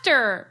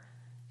after?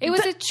 It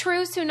was a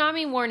true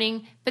tsunami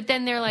warning, but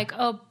then they're like,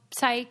 oh,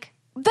 psych.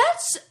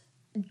 That's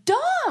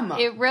dumb.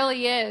 It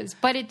really is.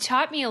 But it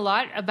taught me a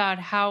lot about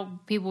how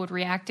people would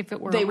react if it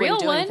were They a real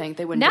wouldn't do one. anything.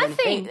 They wouldn't Nothing.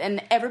 do anything.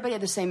 And everybody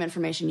had the same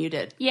information you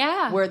did.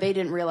 Yeah. Where they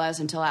didn't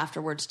realize until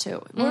afterwards,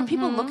 too. Were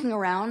people looking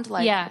around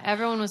like... Yeah,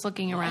 everyone was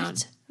looking around.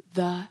 What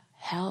the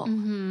hell?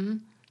 Mm-hmm.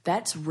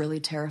 That's really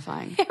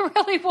terrifying. It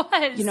really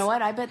was. You know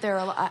what? I bet there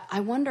are...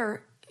 I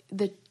wonder,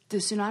 the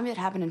tsunami that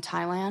happened in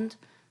Thailand,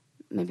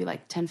 maybe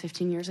like 10,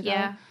 15 years ago.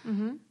 Yeah.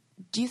 Mm-hmm.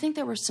 Do you think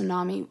there were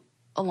tsunami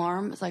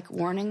alarms, like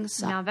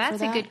warnings? Now,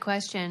 that's a good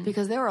question.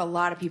 Because there were a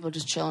lot of people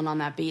just chilling on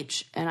that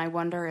beach, and I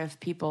wonder if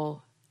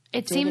people...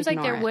 It did seems like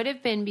ignore there it. would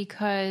have been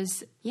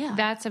because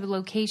that's a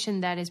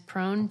location that is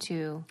prone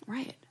to...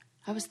 Right.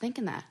 I was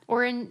thinking that.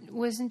 Or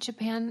was in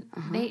Japan,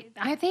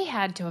 they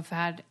had to have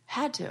had...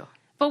 Had to.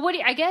 But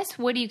I guess,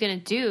 what are you going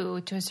to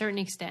do to a certain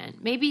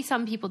extent? Maybe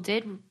some people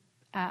did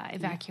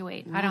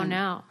evacuate. I don't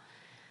know.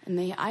 And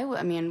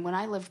I mean, when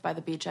I lived by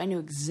the beach, I knew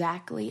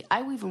exactly.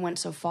 I even went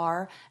so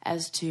far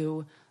as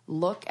to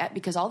look at,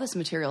 because all this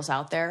material's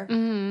out there,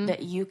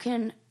 that you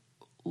can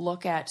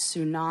look at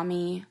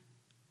tsunami,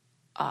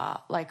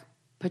 what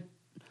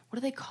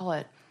do they call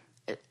it?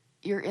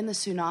 You're in the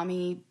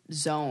tsunami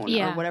zone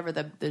or whatever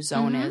the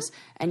zone is,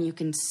 and you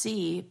can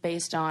see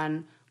based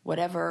on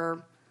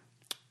whatever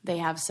they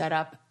have set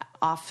up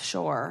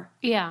offshore.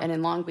 Yeah. And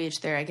in Long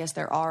Beach there, I guess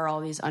there are all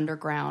these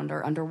underground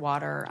or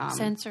underwater...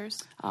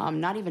 sensors.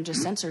 Not even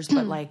just sensors,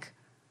 but like...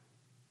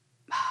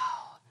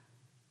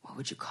 what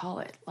would you call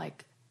it?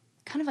 Like,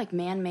 kind of like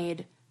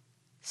man-made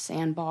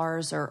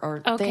sandbars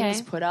or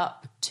things put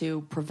up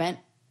to prevent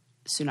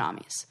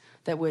tsunamis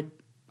that would...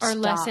 Or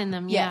lessen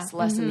them, Yes,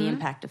 lessen the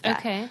impact of that.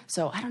 Okay.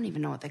 So I don't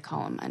even know what they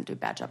call them. I do a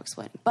bad job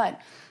explaining.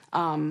 But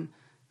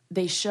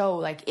they show,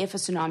 like, if a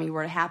tsunami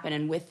were to happen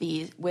and with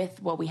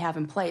what we have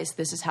in place,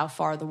 this is how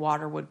far the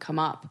water would come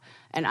up.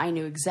 And I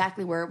knew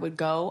exactly where it would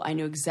go. I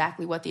knew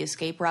exactly what the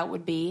escape route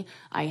would be.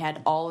 I had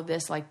all of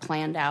this, like,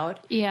 planned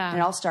out. Yeah. And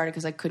it all started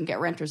because I couldn't get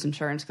renter's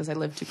insurance because I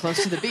lived too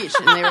close to the beach.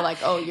 And they were like,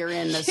 oh, you're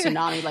in the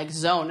tsunami, like,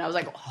 zone. And I was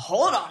like,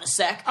 hold on a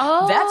sec.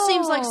 Oh. That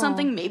seems like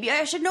something maybe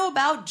I should know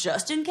about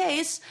just in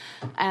case.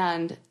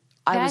 And...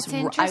 I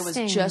was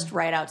just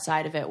right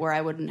outside of it where I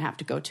wouldn't have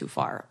to go too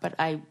far, but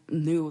I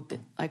knew that,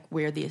 like,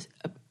 where the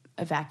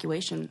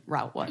evacuation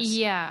route was.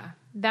 Yeah,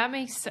 that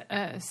makes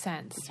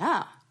sense.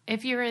 Yeah.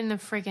 If you're in the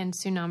friggin'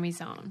 tsunami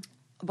zone.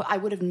 But I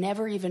would have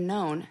never even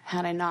known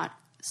had I not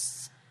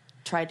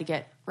tried to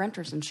get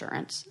renter's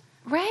insurance.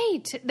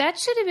 Right. That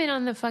should have been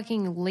on the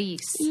fucking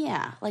lease.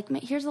 Yeah. Like,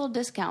 here's a little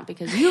discount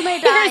because you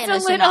may die in a tsunami.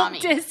 Here's a little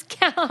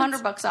discount.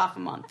 $100 off a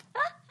month.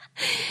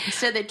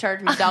 Instead, they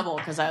charged me double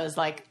because I was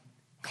like,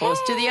 close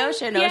to the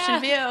ocean, ocean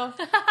view.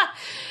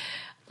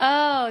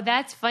 Oh,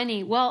 that's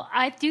funny. Well,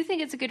 I do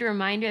think it's a good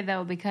reminder,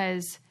 though,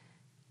 because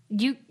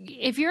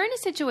if you're in a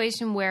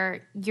situation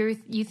where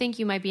you think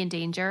you might be in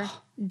danger,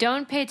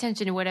 don't pay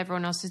attention to what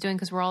everyone else is doing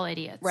because we're all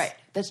idiots. Right.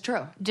 That's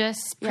true.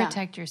 Just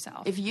protect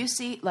yourself. If you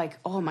see, like,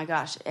 oh my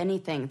gosh,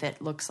 anything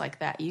that looks like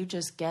that, you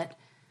just get...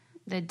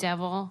 the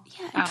devil.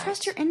 Yeah, and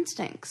trust your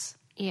instincts.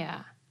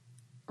 Yeah.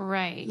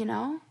 Right. You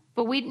know?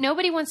 But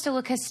nobody wants to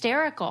look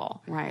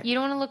hysterical. Right. You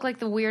don't want to look like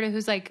the weirdo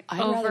who's like I'd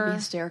rather be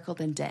hysterical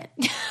than dead.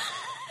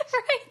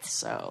 Right.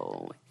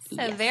 So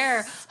yes.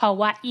 There,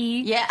 Hawaii.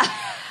 Yeah.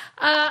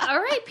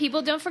 All right,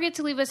 people, don't forget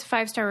to leave us a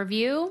 5-star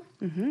review.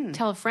 Mm-hmm.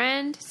 Tell a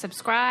friend.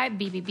 Subscribe.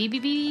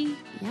 BBBBB.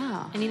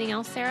 Yeah. Anything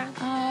else, Sarah?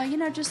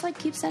 Just like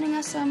keep sending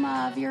us some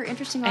of your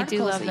interesting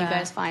articles that you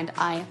guys find.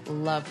 I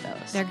love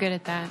those. They're good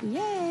at that.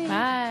 Yay.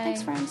 Bye.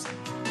 Thanks, friends.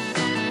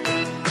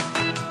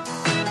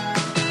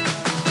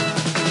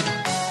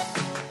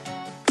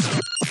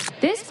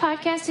 This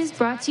podcast is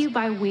brought to you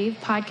by Wave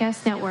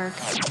Podcast Network.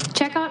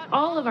 Check out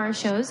all of our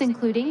shows,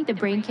 including the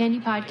Brain Candy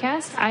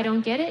Podcast, I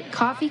Don't Get It,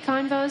 Coffee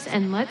Convos,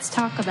 and Let's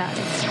Talk About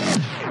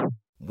It.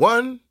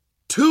 1,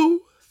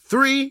 2,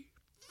 3,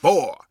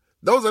 4.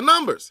 Those are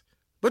numbers.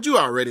 But you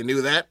already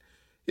knew that.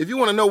 If you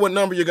want to know what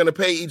number you're going to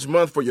pay each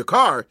month for your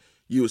car,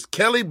 use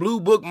Kelley Blue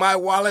Book My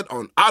Wallet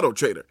on Auto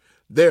Trader.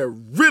 They're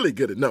really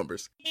good at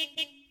numbers.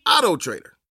 Auto Trader.